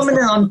be.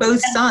 Phenomenon on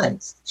both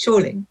sides,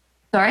 surely.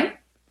 Sorry?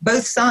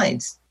 Both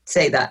sides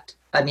say that.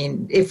 I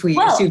mean, if we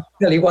assume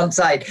only one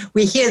side,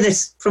 we hear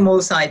this from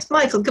all sides.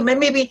 Michael,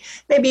 maybe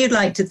you'd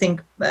like to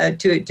think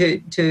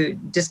to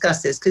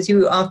discuss this, because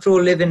you, after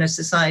all, live in a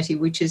society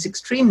which is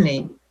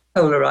extremely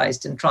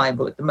polarized and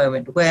tribal at the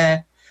moment,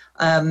 where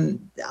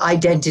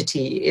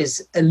identity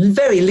is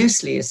very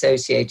loosely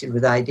associated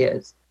with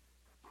ideas.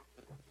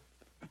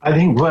 I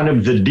think one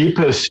of the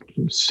deepest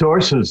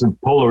sources of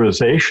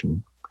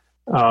polarization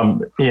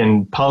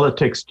in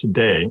politics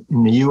today,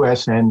 in the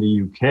US and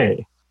the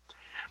UK,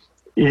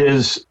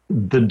 is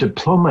the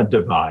diploma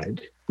divide.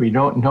 We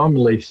don't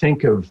normally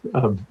think of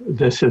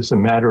this as a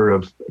matter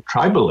of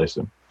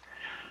tribalism,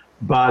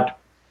 but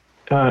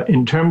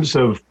in terms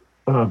of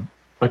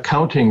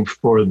accounting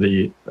for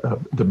the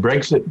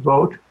Brexit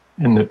vote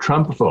and the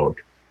Trump vote,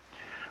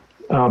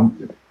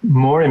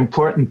 more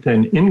important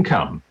than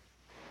income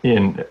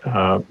in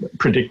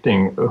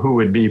predicting who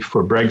would be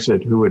for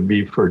Brexit, who would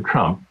be for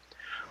Trump,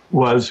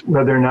 was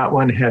whether or not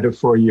one had a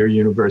 4-year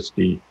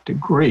university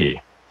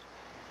degree.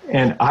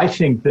 And I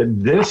think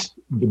that this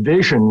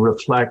division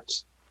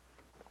reflects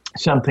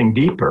something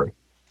deeper,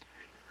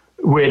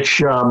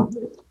 which, and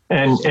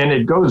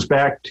it goes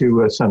back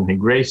to something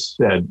Grace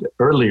said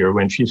earlier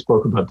when she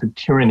spoke about the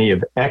tyranny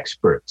of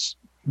experts,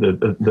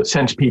 the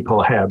sense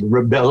people have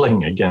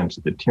rebelling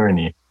against the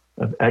tyranny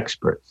of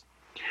experts.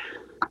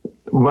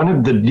 One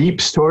of the deep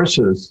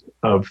sources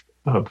of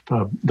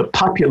the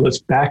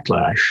populist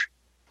backlash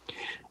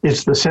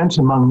is the sense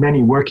among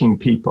many working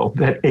people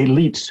that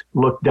elites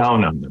look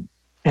down on them,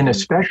 and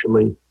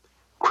especially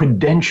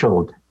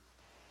credentialed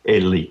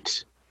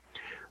elites,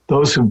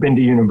 those who've been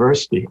to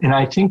university. And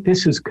I think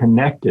this is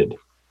connected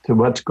to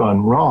what's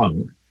gone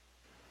wrong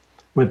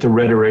with the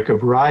rhetoric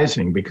of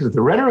rising, because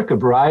the rhetoric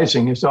of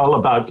rising is all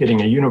about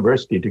getting a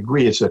university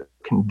degree as a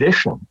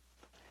condition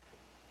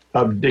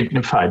of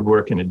dignified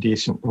work and a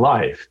decent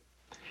life.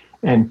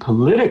 And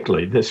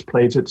politically, this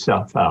plays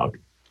itself out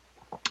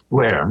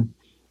where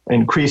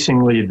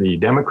increasingly the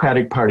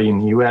Democratic Party in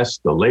the US,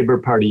 the Labour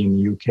Party in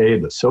the UK,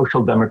 the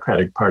Social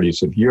Democratic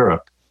parties of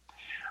Europe,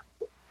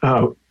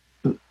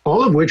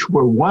 all of which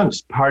were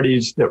once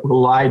parties that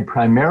relied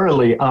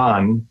primarily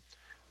on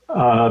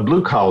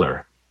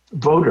blue-collar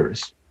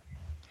voters,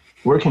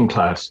 working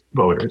class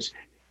voters,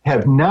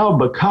 have now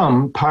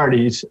become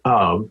parties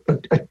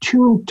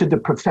attuned to the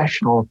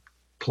professional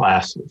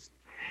classes.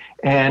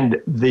 And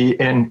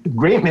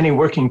great many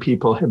working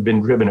people have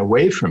been driven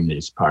away from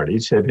these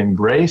parties, have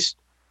embraced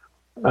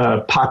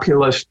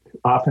populist,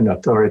 often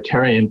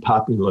authoritarian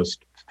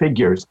populist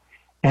figures.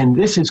 And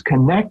this is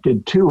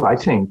connected to, I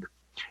think,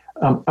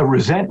 a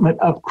resentment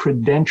of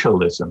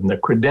credentialism, the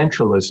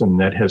credentialism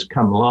that has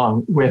come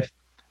along with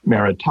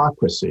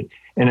meritocracy.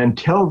 And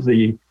until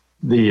the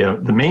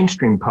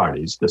mainstream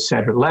parties, the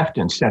center-left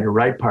and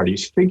center-right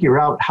parties, figure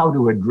out how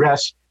to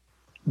address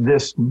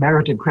this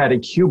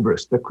meritocratic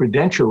hubris, the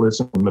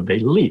credentialism of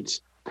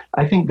elites,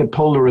 I think the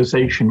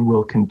polarization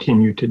will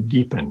continue to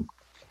deepen.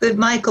 But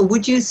Michael,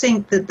 would you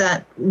think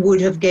that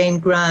would have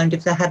gained ground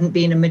if there hadn't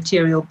been a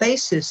material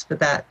basis for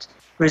that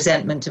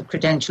resentment of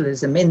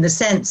credentialism, in the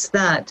sense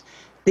that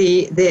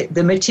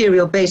the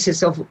material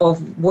basis of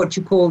what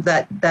you call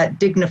that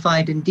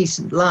dignified and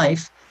decent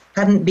life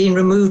hadn't been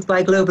removed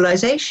by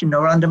globalization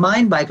or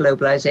undermined by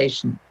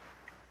globalization?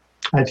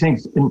 I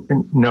think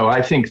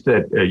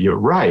that you're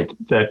right,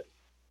 that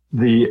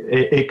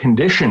a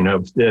condition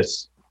of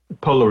this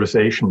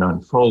polarization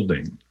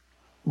unfolding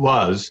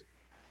was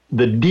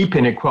the deep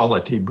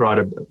inequality brought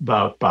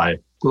about by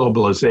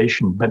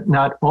globalization. But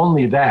not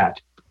only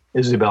that,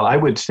 Isabel, I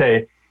would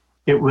say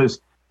it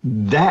was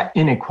that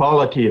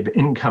inequality of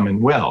income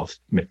and wealth,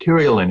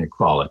 material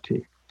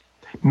inequality,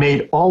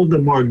 made all the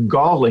more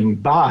galling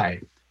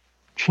by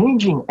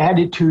changing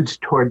attitudes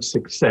towards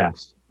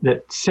success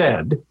that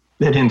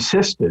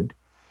insisted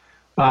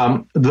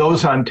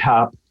those on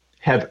top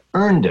have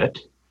earned it.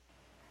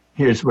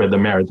 Here's where the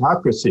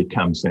meritocracy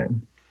comes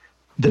in,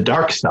 the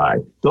dark side.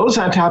 Those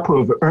on top who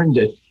have earned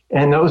it,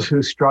 and those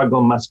who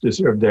struggle must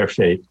deserve their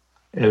fate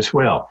as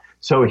well.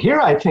 So here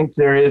I think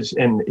there is,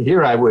 and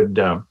here I would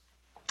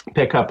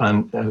pick up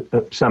on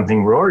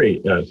something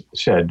Rory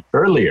said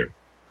earlier.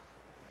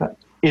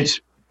 It's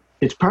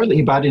partly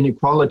about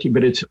inequality,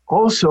 but it's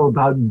also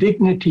about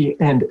dignity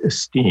and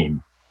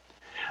esteem.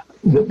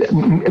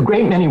 A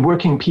great many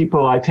working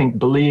people, I think,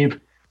 believe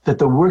that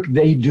the work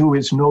they do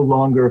is no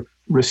longer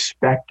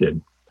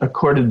respected,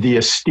 accorded the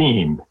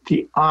esteem,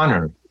 the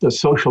honor, the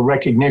social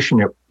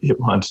recognition it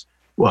once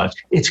was.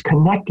 It's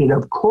connected,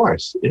 of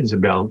course,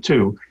 Isabel,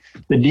 to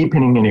the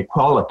deepening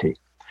inequality.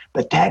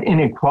 But that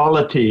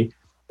inequality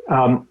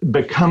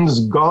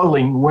becomes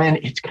galling when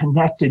it's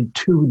connected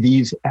to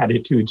these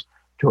attitudes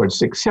towards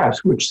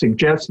success, which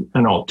suggests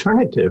an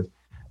alternative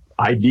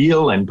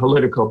ideal and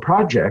political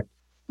project,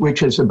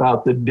 which is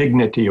about the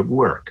dignity of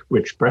work,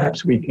 which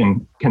perhaps we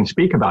can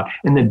speak about.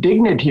 And the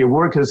dignity of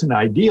work as an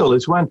ideal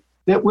is one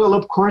that will,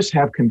 of course,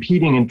 have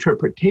competing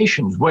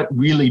interpretations. What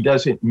really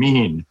does it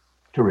mean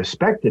to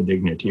respect the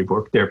dignity of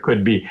work? There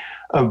could be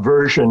a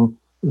version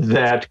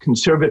that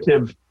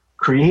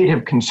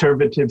creative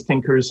conservative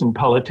thinkers and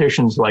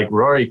politicians like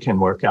Rory can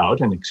work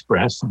out and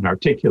express and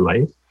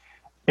articulate.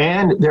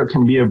 And there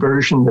can be a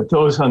version that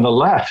those on the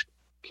left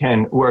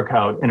can work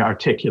out and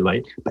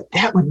articulate. But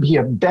that would be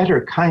a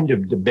better kind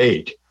of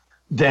debate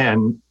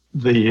than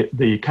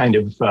the kind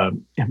of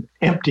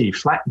empty,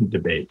 flattened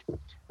debate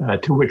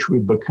to which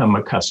we've become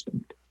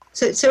accustomed.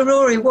 So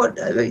Rory, what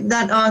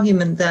that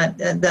argument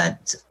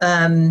that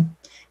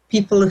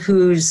people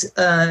whose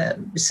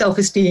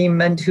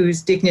self-esteem and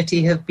whose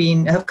dignity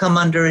have come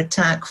under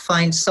attack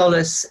find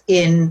solace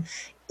in,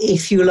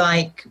 if you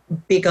like,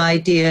 big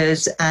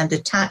ideas and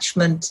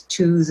attachment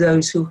to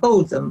those who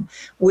hold them,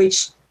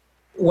 which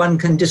one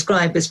can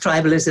describe as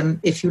tribalism,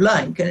 if you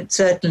like. And it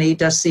certainly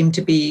does seem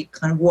to be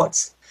kind of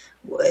what's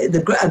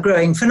a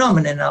growing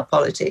phenomenon in our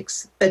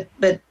politics. But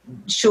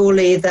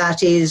surely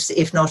that is,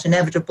 if not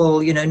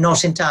inevitable,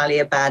 not entirely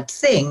a bad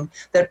thing,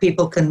 that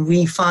people can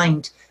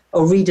re-find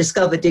or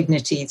rediscover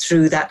dignity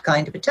through that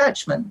kind of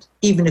attachment,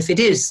 even if it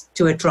is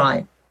to a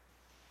tribe.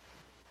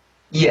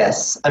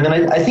 Yes. I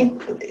mean, I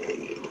think,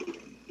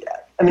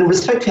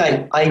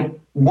 respectfully, I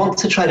want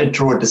to try to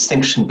draw a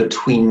distinction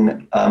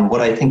between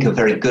what I think are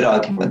very good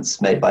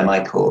arguments made by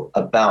Michael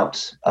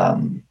about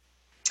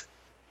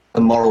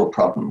the moral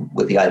problem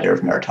with the idea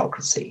of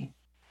meritocracy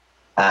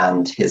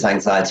and his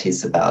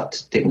anxieties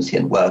about dignity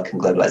and work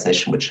and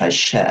globalization, which I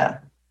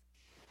share,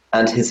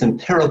 and his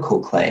empirical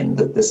claim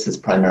that this is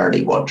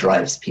primarily what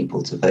drives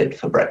people to vote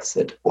for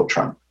Brexit or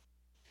Trump.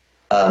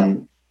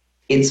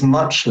 It's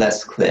much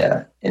less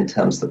clear in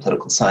terms of the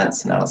political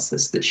science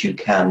analysis that you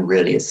can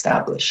really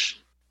establish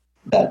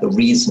that the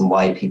reason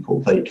why people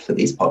vote for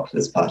these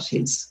populist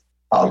parties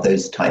are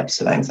those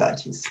types of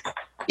anxieties.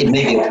 It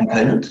may be a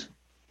component,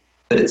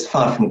 but it's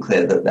far from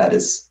clear that that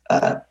is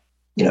a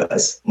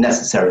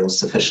necessary or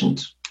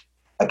sufficient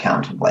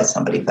account of why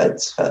somebody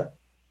votes for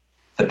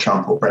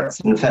Trump or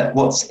Brexit. In fact,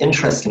 what's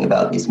interesting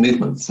about these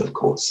movements, of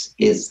course,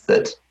 is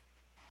that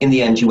in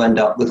the end, you end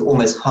up with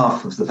almost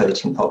half of the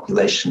voting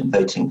population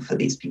voting for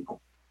these people.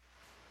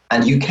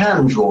 And you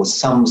can draw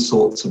some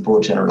sorts of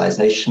broad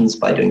generalizations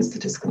by doing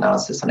statistical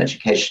analysis on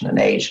education and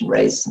age and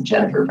race and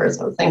gender and various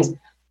other things.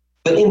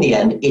 But in the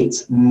end,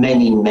 it's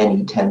many,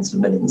 many tens of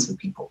millions of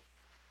people.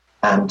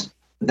 And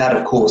that,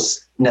 of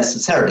course,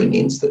 necessarily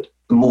means that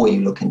the more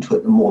you look into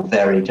it, the more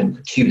varied and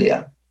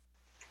peculiar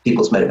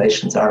people's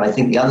motivations are. And I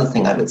think the other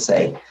thing I would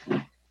say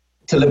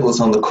to liberals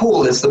on the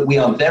call is that we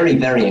are very,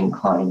 very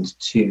inclined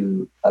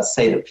to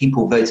say that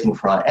people voting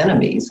for our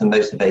enemies are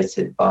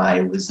motivated by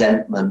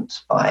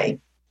resentment, by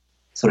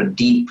sort of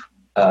deep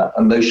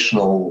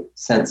emotional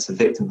sense of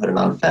victimhood and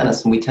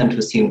unfairness. And we tend to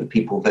assume that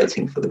people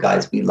voting for the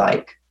guys we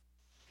like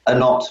are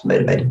not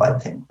motivated by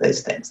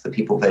those things. The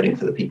people voting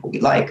for the people we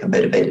like are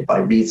motivated by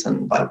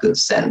reason, by good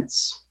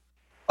sense,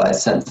 by a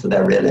sense of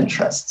their real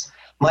interests.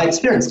 My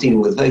experience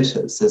dealing with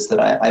voters is that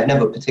I've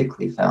never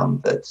particularly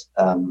found that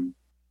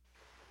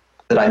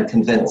that I'm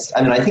convinced.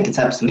 I mean, I think it's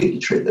absolutely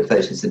true that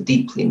voters are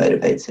deeply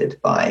motivated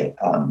by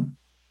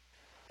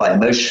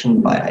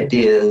emotion, by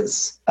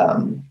ideas,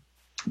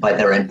 by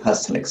their own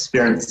personal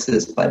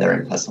experiences, by their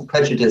own personal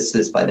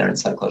prejudices, by their own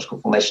psychological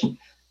formation.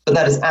 But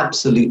that is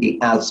absolutely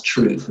as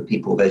true for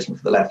people voting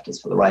for the left as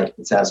for the right.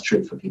 It's as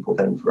true for people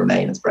voting for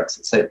Remain as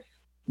Brexit. So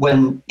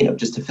when,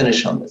 just to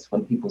finish on this,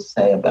 when people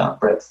say about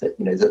Brexit,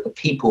 that the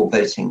people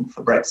voting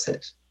for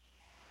Brexit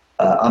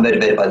are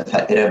motivated by the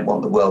fact they don't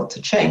want the world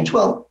to change,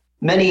 well,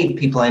 many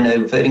people I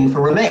know voted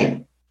for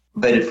Remain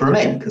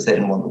because they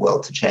didn't want the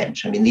world to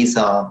change. I mean, these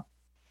are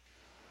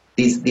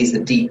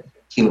deep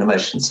human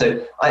emotions.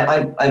 So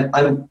I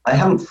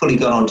haven't fully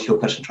gone on to your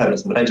question of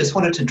tribalism, but I just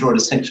wanted to draw a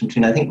distinction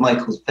between, I think,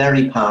 Michael's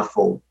very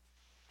powerful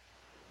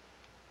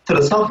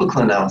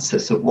philosophical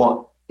analysis of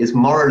what is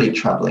morally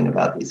troubling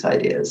about these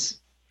ideas,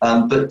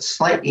 but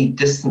slightly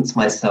distance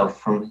myself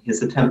from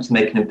his attempt to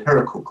make an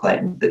empirical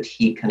claim that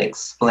he can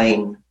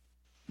explain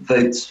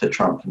votes for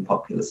Trump and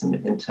populism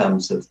in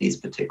terms of these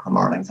particular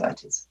moral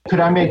anxieties. Could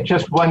I make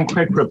just one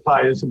quick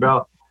reply,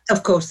 Isabel?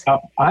 Of course.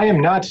 I am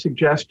not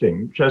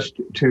suggesting, just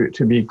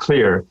to be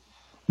clear,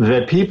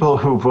 that people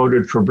who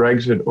voted for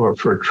Brexit or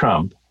for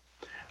Trump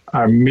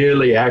are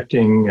merely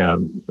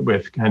acting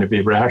with kind of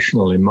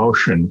irrational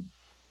emotion,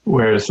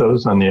 whereas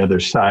those on the other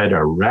side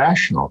are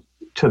rational.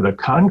 To the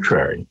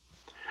contrary,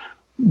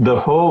 the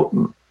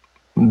whole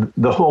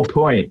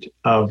point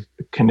of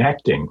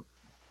connecting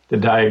the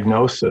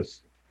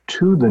diagnosis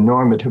to the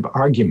normative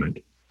argument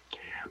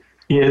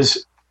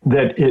is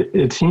that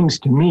it seems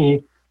to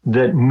me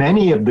that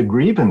many of the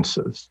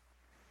grievances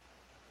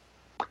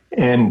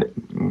and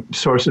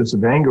sources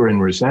of anger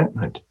and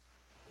resentment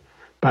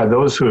by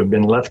those who have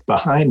been left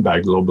behind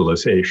by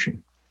globalization,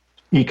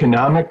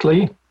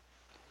 economically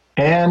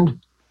and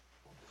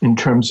in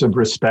terms of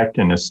respect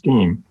and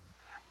esteem,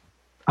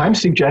 I'm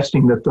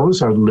suggesting that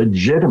those are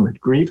legitimate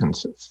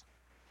grievances.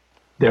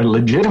 They're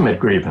legitimate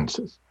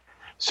grievances.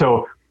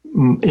 So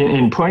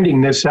in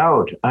pointing this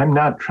out, I'm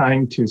not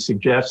trying to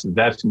suggest that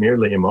that's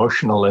merely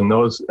emotional and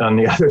those on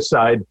the other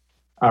side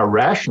are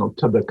rational.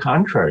 To the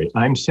contrary,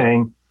 I'm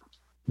saying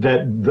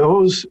that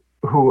those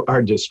who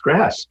are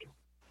distressed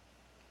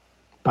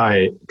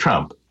by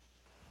Trump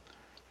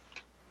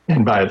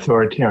and by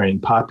authoritarian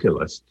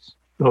populists,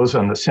 those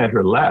on the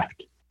center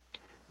left,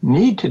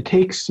 need to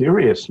take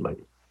seriously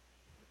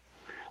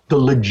the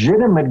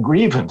legitimate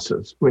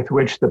grievances with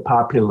which the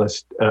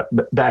populist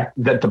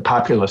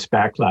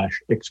backlash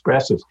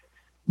expresses,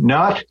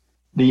 not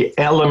the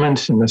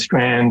elements and the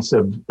strands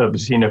of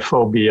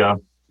xenophobia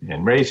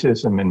and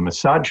racism and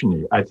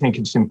misogyny. I think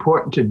it's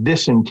important to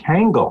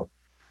disentangle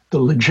the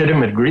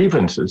legitimate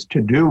grievances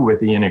to do with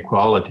the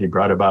inequality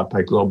brought about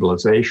by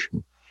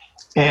globalization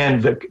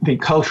and the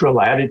cultural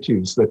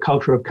attitudes, the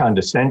culture of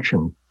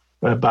condescension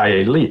by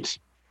elites,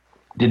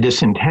 to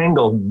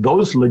disentangle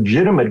those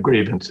legitimate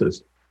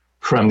grievances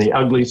from the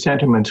ugly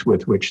sentiments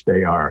with which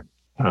they are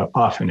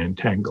often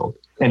entangled,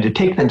 and to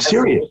take them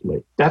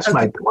seriously. That's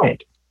my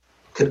point.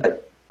 Thank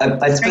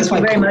you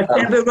very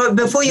much.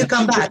 Before you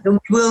come back,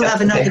 we'll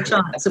have another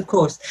chance, of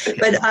course.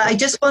 But I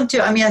just want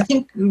to, I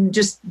think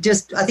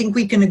I think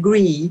we can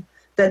agree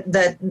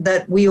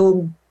that we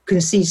all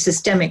can see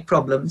systemic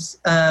problems,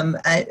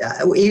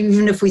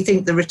 even if we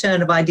think the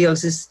return of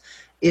ideals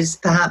is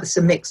perhaps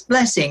a mixed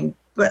blessing.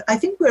 But I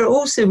think we're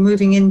also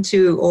moving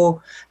into,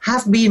 or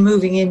have been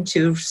moving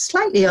into,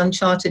 slightly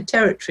uncharted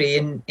territory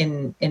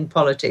in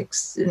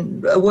politics,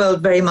 in a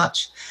world very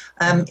much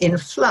in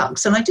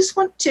flux. And I just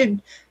want to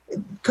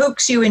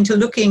coax you into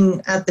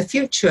looking at the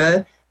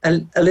future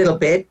a little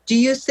bit. Do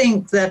you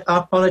think that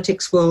our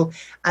politics will,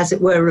 as it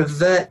were,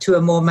 revert to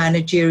a more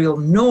managerial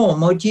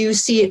norm, or do you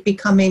see it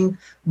becoming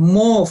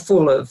more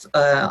full of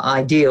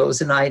ideals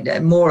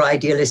and more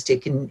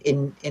idealistic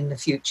in the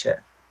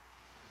future?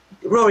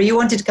 Rory, you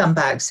wanted to come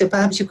back, so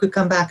perhaps you could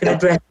come back and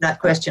address that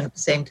question at the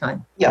same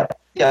time.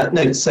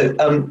 No,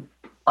 so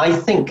I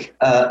think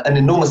an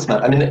enormous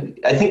amount,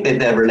 I think that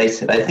they're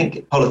related. I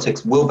think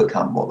politics will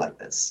become more like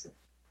this,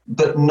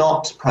 but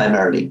not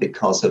primarily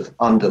because of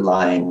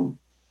underlying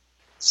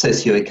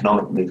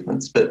socioeconomic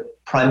movements,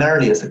 but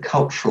primarily as a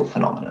cultural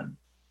phenomenon.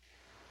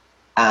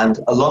 And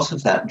a lot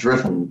of that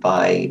driven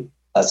by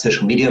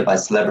social media, by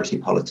celebrity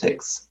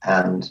politics,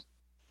 and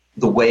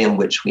the way in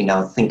which we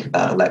now think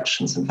about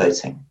elections and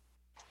voting.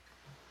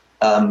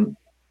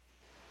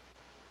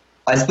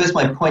 I suppose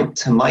my point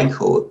to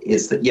Michael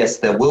is that, yes,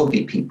 there will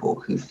be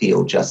people who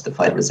feel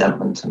justified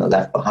resentment and are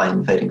left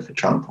behind voting for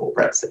Trump or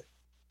Brexit.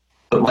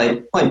 But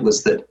my point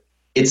was that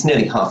it's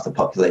nearly half the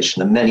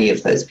population, and many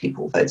of those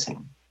people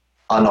voting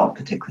are not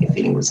particularly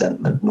feeling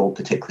resentment, nor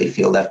particularly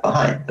feel left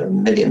behind. There are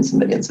millions and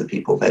millions of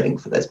people voting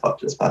for those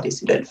populist parties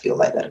who don't feel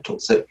like that at all.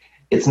 So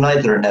it's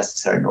neither a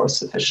necessary nor a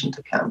sufficient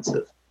account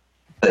of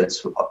votes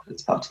for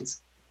populist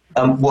parties.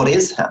 What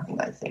is happening,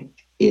 I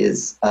think,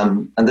 is,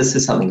 and this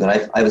is something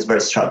that I was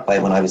very struck by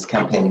when I was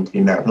campaigning to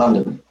be Mayor of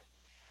London.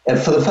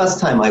 For the first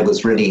time, I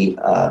was really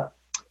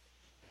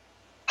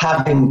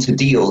having to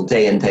deal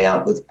day in, day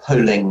out with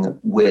polling,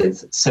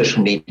 with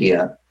social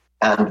media,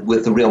 and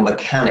with the real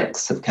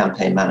mechanics of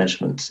campaign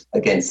management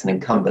against an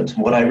incumbent.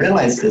 And what I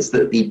realized is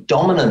that the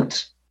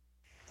dominant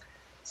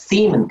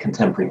theme in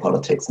contemporary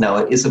politics now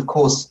is, of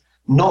course,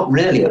 not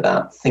really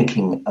about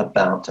thinking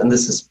about, and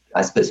this is,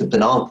 I suppose, a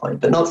banal point,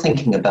 but not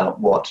thinking about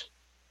what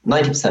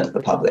 90% of the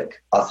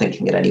public are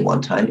thinking at any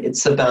one time.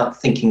 It's about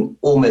thinking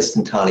almost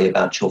entirely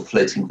about your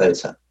floating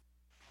voter,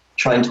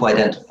 trying to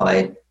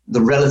identify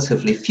the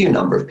relatively few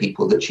number of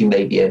people that you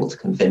may be able to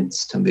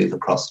convince to move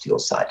across to your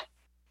side.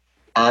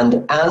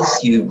 And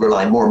as you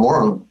rely more and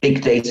more on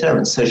big data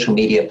and social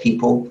media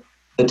people,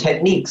 the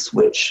techniques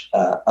which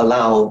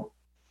allow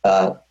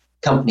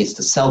companies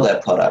to sell their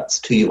products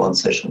to you on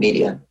social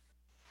media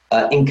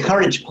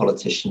encourage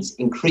politicians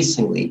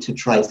increasingly to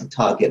try to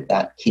target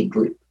that key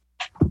group.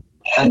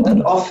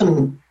 And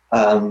often,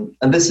 and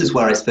this is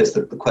where I suppose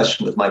the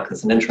question with Michael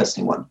is an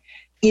interesting one,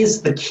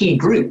 is the key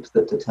group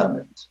that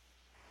determined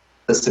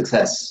the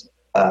success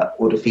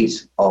or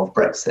defeat of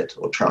Brexit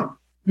or Trump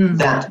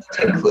that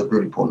particular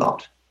group or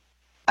not,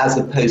 as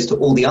opposed to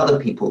all the other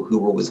people who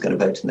were always going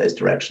to vote in those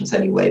directions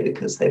anyway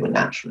because they were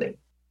naturally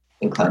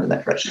inclined in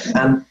that direction.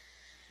 And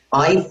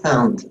I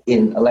found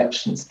in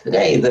elections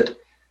today that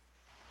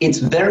it's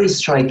very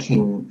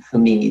striking for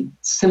me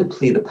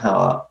simply the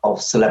power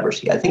of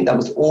celebrity. I think that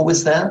was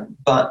always there,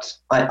 but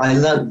I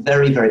learned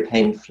very, very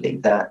painfully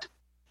that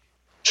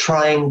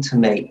trying to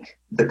make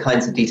the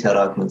kinds of detailed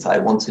arguments I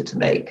wanted to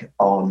make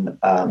on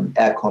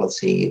air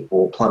quality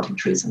or planting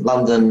trees in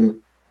London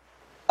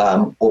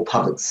or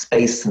public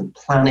space and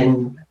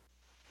planning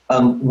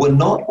were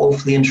not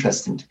awfully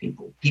interesting to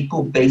people.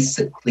 People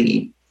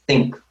basically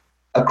think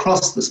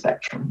across the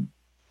spectrum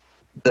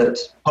that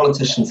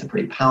politicians are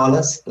pretty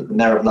powerless, that the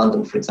Mayor of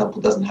London, for example,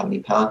 doesn't have any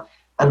power,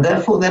 and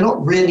therefore they're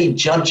not really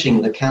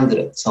judging the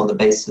candidates on the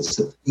basis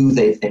of who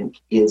they think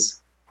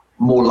is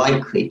more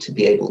likely to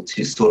be able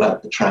to sort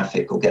out the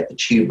traffic or get the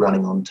tube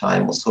running on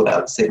time or sort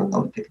out the signalling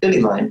on the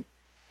Piccadilly line.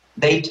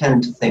 They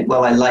tend to think,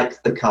 well, I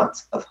like the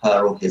cut of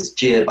her or his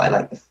jib, I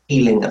like the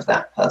feeling of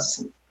that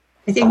person.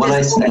 I think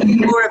there's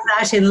more of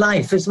that in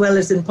life as well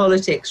as in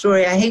politics.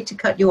 Rory, I hate to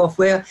cut you off.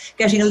 We're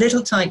getting a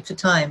little tight for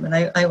time, and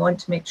I want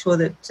to make sure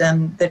that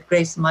that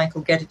Grace and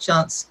Michael get a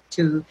chance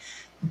to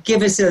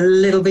give us a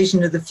little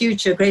vision of the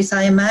future. Grace,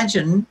 I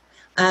imagine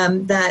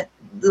that,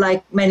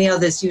 like many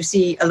others, you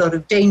see a lot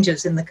of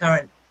dangers in the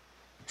current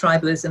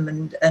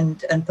tribalism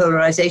and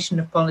polarization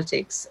of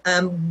politics.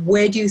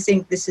 Where do you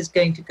think this is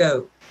going to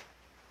go?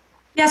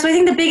 Yeah, so I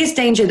think the biggest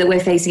danger that we're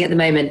facing at the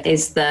moment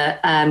is that,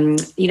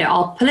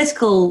 our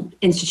political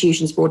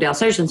institutions, broadly our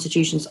social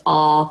institutions,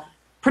 are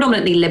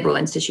predominantly liberal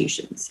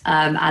institutions.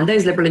 And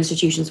those liberal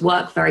institutions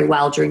work very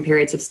well during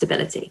periods of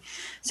stability.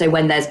 So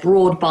when there's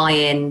broad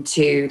buy-in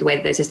to the way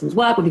that those systems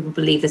work, when people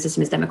believe the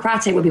system is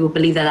democratic, when people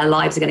believe that their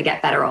lives are going to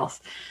get better off.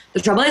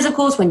 The trouble is, of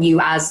course, when you,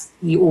 as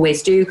you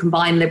always do,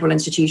 combine liberal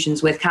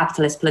institutions with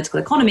capitalist political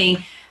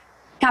economy,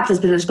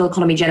 capitalist political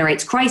economy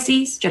generates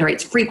crises,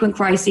 generates frequent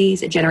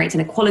crises, it generates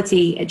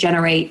inequality, it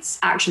generates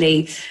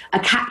actually a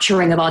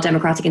capturing of our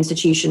democratic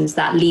institutions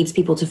that leads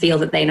people to feel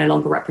that they no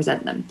longer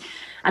represent them.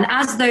 And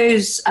as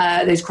those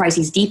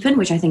crises deepen,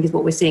 which I think is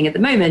what we're seeing at the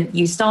moment,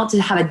 you start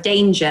to have a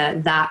danger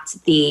that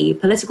the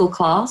political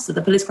class,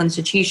 the political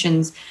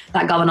institutions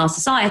that govern our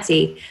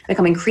society,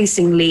 become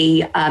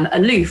increasingly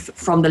aloof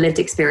from the lived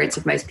experience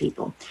of most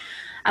people.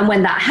 And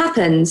when that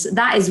happens,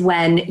 that is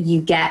when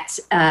you get,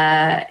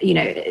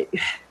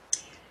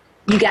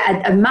 you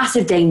get a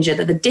massive danger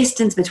that the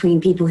distance between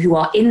people who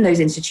are in those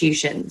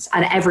institutions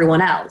and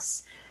everyone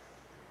else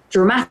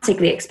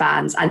dramatically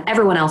expands, and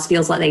everyone else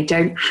feels like they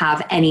don't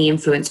have any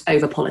influence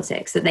over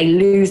politics, that they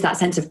lose that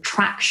sense of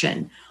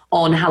traction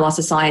on how our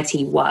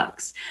society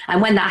works.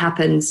 And when that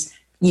happens,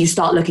 you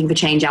start looking for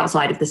change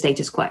outside of the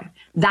status quo.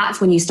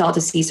 That's when you start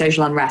to see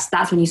social unrest.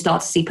 That's when you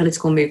start to see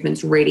political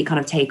movements really kind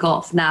of take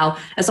off. Now,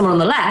 as someone on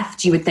the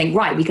left, you would think,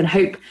 right, we can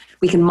hope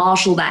we can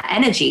marshal that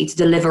energy to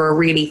deliver a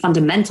really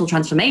fundamental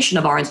transformation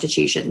of our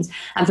institutions.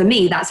 And for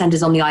me, that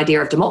centers on the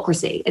idea of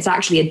democracy. It's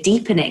actually a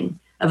deepening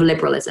of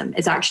liberalism.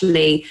 It's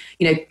actually,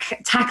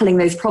 tackling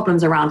those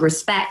problems around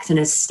respect and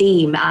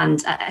esteem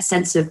and a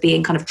sense of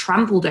being kind of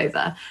trampled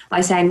over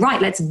by saying,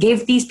 right, let's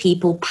give these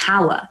people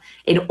power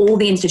in all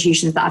the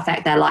institutions that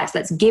affect their lives.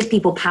 Let's give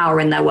people power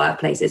in their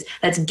workplaces.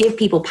 Let's give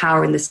people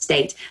power in the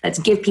state. Let's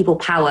give people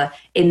power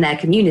in their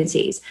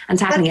communities, and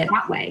tackling it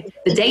that way.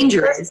 The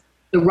danger is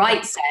the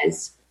right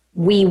says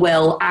we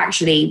will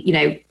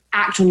actually,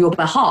 act on your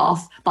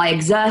behalf by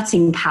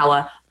exerting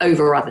power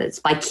over others,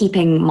 by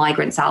keeping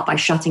migrants out, by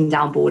shutting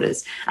down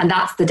borders. And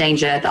that's the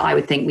danger that I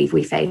would think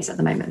we face at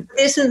the moment.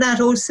 Isn't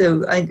that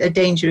also a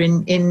danger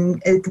in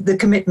the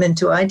commitment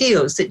to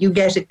ideals, that you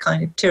get a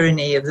kind of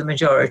tyranny of the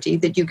majority,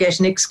 that you get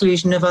an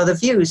exclusion of other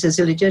views as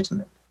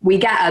illegitimate? We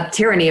get a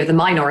tyranny of the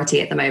minority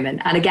at the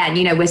moment. And again,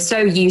 we're so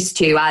used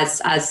to,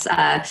 as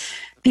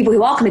people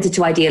who are committed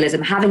to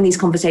idealism, having these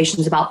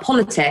conversations about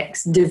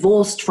politics,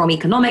 divorced from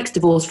economics,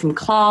 divorced from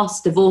class,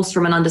 divorced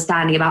from an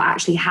understanding about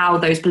actually how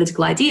those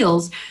political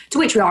ideals, to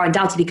which we are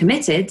undoubtedly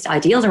committed,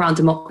 ideals around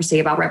democracy,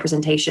 about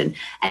representation,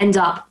 end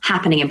up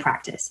happening in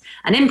practice.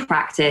 And in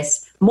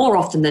practice, more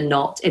often than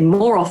not, in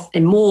more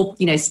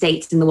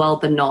states in the world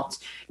than not,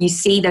 you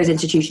see those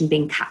institutions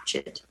being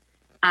captured.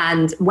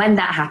 And when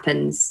that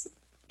happens,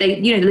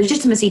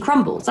 legitimacy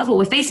crumbles. That's what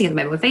we're facing at the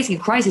moment. We're facing a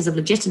crisis of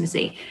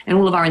legitimacy in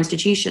all of our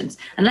institutions.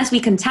 Unless we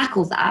can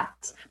tackle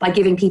that by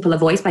giving people a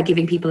voice, by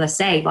giving people a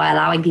say, by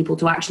allowing people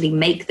to actually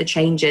make the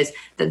changes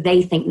that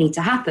they think need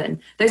to happen,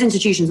 those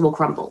institutions will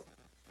crumble.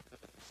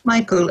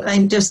 Michael,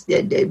 I'm just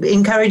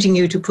encouraging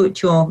you to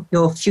put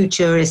your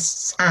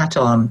futurist's hat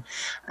on.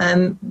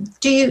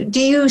 Do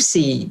you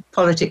see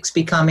politics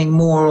becoming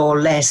more or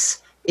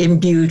less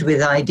imbued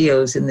with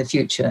ideals in the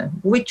future?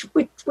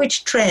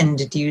 Which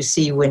trend do you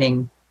see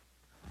winning?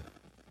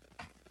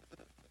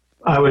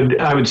 I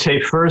would say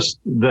first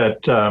that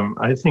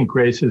I think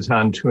Grace is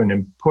on to an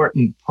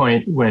important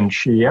point when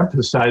she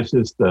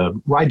emphasizes the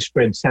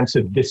widespread sense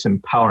of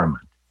disempowerment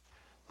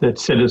that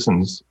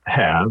citizens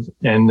have,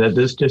 and that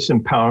this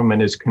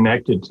disempowerment is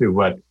connected to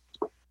what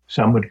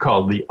some would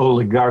call the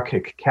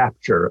oligarchic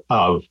capture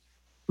of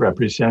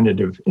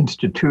representative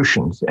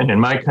institutions. And in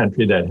my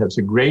country, that has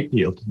a great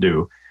deal to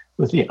do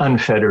with the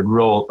unfettered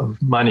role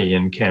of money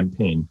in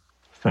campaign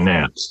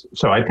finance.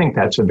 So I think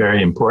that's a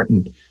very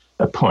important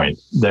point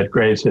that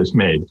Grace has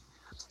made.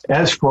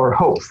 As for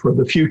hope for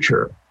the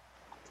future,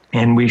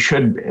 and we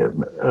should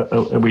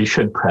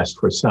press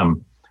for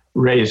some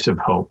rays of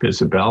hope,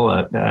 Isabel.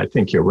 I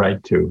think you're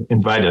right to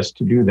invite us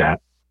to do that.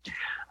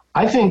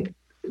 I think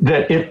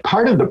that if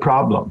part of the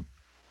problem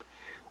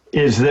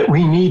is that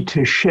we need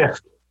to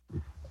shift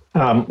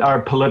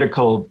our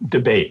political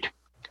debate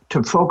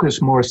to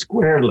focus more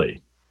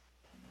squarely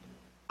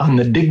on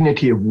the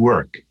dignity of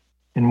work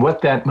and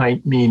what that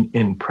might mean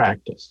in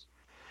practice.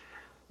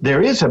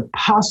 There is a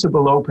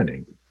possible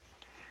opening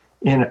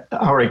in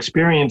our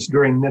experience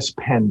during this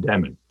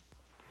pandemic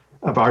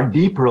of our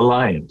deep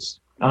reliance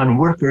on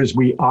workers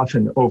we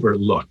often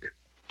overlook.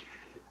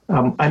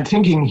 I'm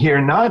thinking here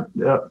not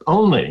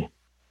only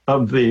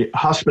of the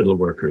hospital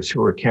workers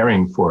who are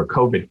caring for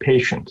COVID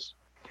patients,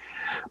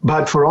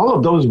 but for all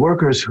of those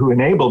workers who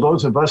enable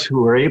those of us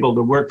who are able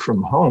to work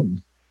from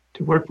home,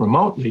 to work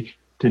remotely,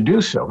 to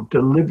do so.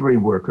 Delivery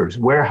workers,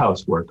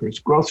 warehouse workers,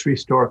 grocery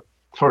store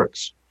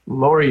clerks,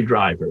 lorry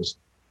drivers,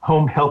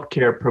 home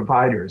healthcare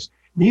providers.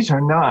 These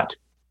are not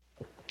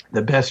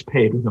the best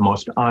paid or the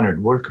most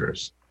honored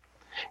workers.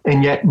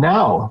 And yet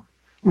now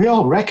we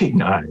all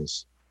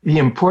recognize the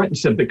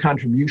importance of the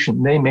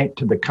contribution they make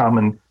to the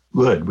common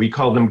good. We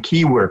call them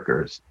key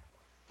workers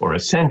or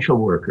essential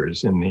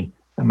workers in the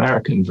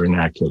American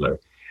vernacular.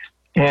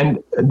 And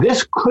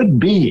this could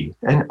be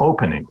an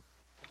opening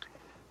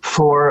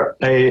for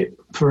a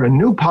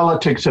new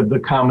politics of the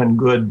common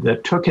good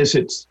that took as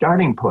its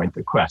starting point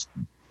the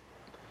question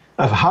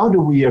of how do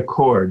we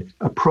accord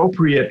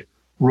appropriate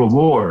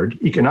reward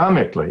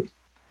economically,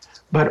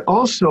 but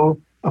also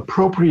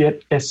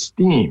appropriate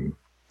esteem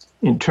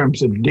in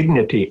terms of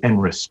dignity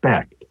and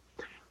respect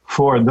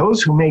for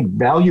those who make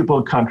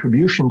valuable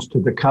contributions to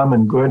the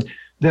common good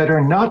that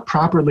are not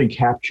properly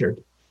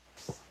captured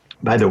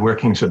by the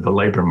workings of the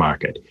labor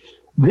market.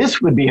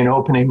 This would be an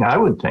opening, I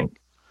would think,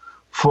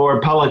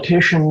 for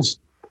politicians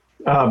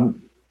of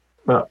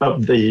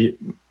the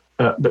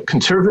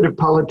conservative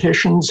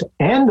politicians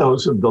and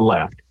those of the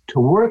left to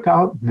work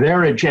out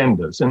their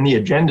agendas, and the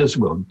agendas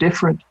will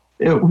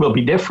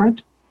be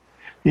different.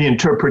 The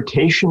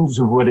interpretations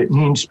of what it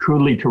means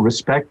truly to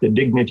respect the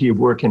dignity of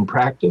work in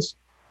practice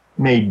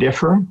may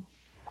differ.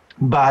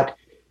 But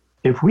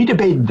if we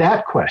debate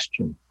that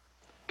question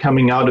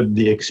coming out of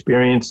the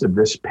experience of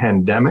this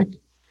pandemic,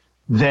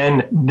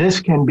 then this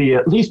can be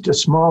at least a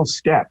small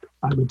step,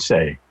 I would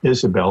say,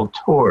 Isabel,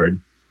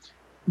 toward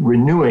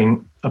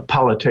renewing a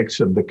politics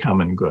of the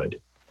common good.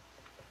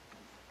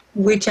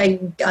 Which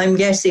I'm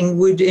guessing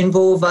would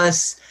involve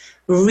us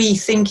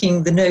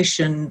rethinking the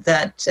notion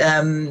that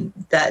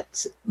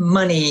that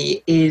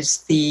money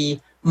is the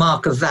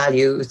mark of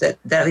value,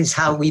 that is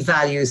how we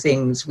value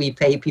things. We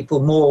pay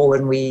people more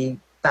when we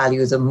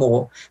value them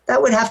more.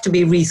 That would have to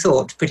be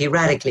rethought pretty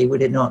radically,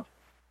 would it not?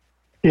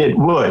 It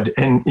would,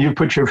 and you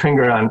put your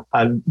finger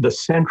on the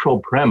central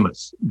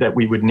premise that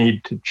we would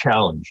need to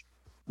challenge.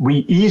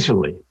 We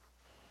easily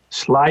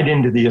slide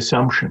into the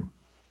assumption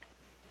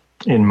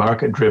in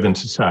market-driven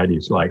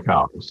societies like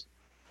ours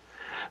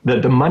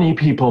that the money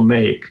people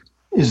make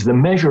is the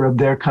measure of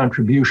their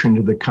contribution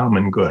to the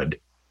common good.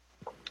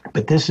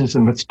 But this is a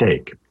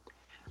mistake.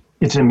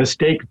 It's a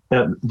mistake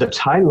that's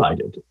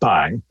highlighted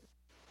by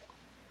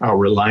our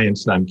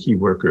reliance on key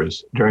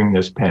workers during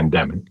this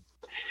pandemic.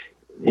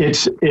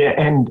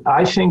 And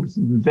I think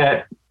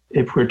that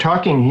if we're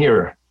talking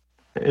here,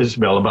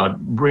 Isabel, about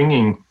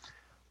bringing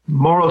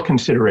moral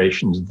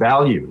considerations,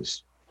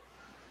 values,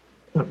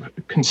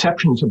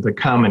 conceptions of the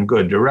common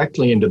good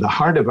directly into the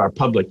heart of our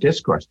public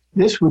discourse,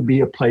 this would be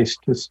a place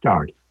to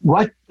start.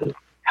 What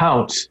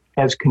counts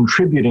as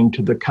contributing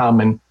to the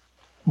common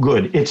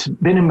good? It's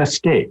been a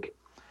mistake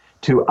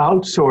to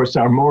outsource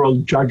our moral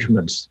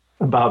judgments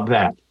about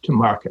that to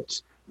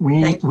markets.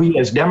 We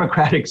as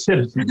democratic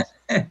citizens,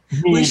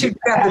 we should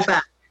grab it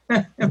back.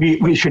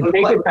 we should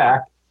take it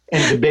back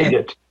and debate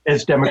it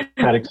as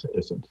democratic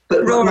citizens.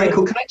 But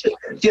Michael, can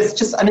I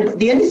just I mean,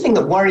 the only thing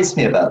that worries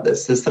me about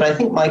this is that I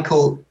think,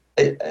 Michael,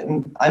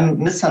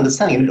 I'm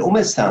misunderstanding. It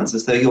almost sounds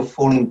as though you're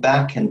falling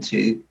back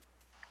into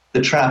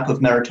the trap of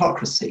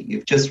meritocracy.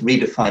 You've just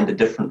redefined a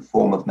different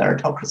form of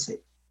meritocracy.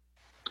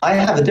 I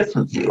have a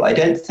different view. I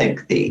don't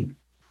think the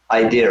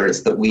idea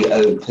is that we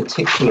owe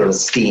particular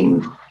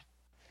esteem,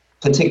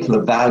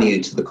 particular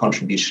value to the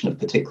contribution of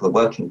particular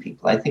working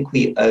people. I think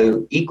we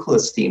owe equal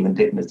esteem and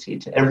dignity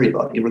to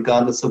everybody,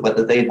 regardless of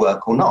whether they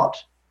work or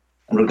not,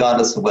 and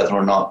regardless of whether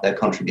or not their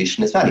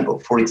contribution is valuable.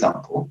 For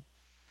example,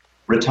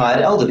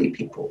 retired elderly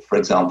people, for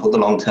example, the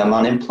long-term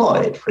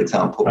unemployed, for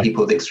example,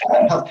 people with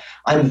extreme health.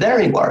 I'm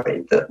very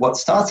worried that what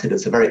started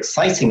as a very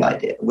exciting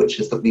idea, which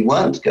is that we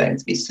weren't going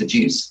to be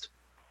seduced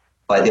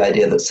by the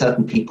idea that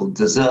certain people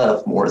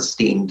deserve more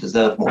esteem,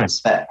 deserve more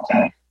respect,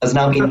 has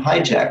now been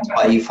hijacked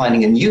by you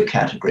finding a new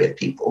category of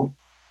people,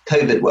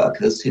 COVID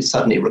workers, who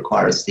suddenly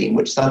require esteem,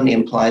 which suddenly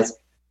implies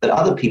that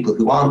other people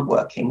who aren't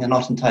working are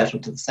not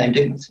entitled to the same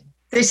dignity.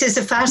 This is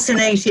a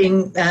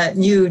fascinating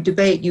new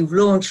debate you've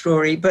launched,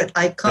 Rory, but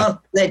I can't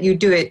let you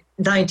do it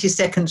 90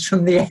 seconds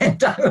from the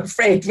end. I'm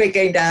afraid we're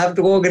going to have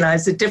to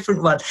organize a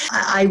different one.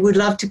 I would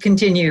love to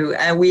continue.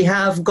 We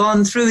have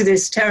gone through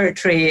this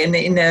territory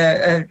in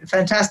a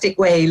fantastic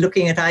way,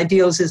 looking at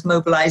ideals as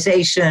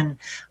mobilization,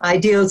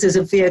 ideals as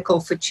a vehicle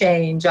for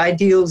change,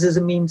 ideals as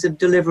a means of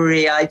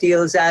delivery,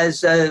 ideals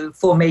as a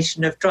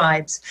formation of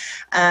tribes.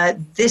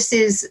 This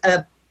is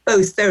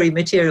both very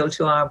material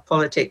to our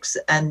politics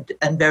and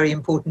very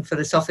important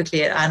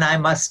philosophically. And I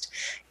must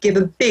give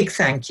a big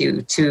thank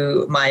you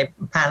to my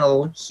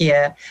panel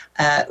here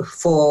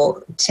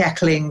for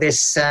tackling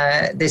this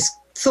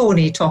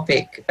thorny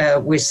topic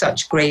with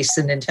such grace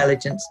and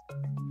intelligence.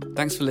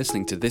 Thanks for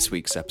listening to this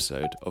week's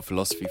episode of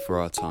Philosophy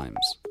for Our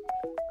Times.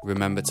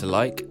 Remember to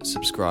like,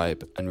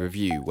 subscribe, and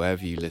review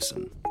wherever you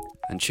listen.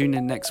 And tune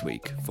in next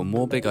week for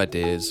more big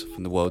ideas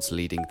from the world's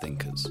leading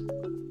thinkers.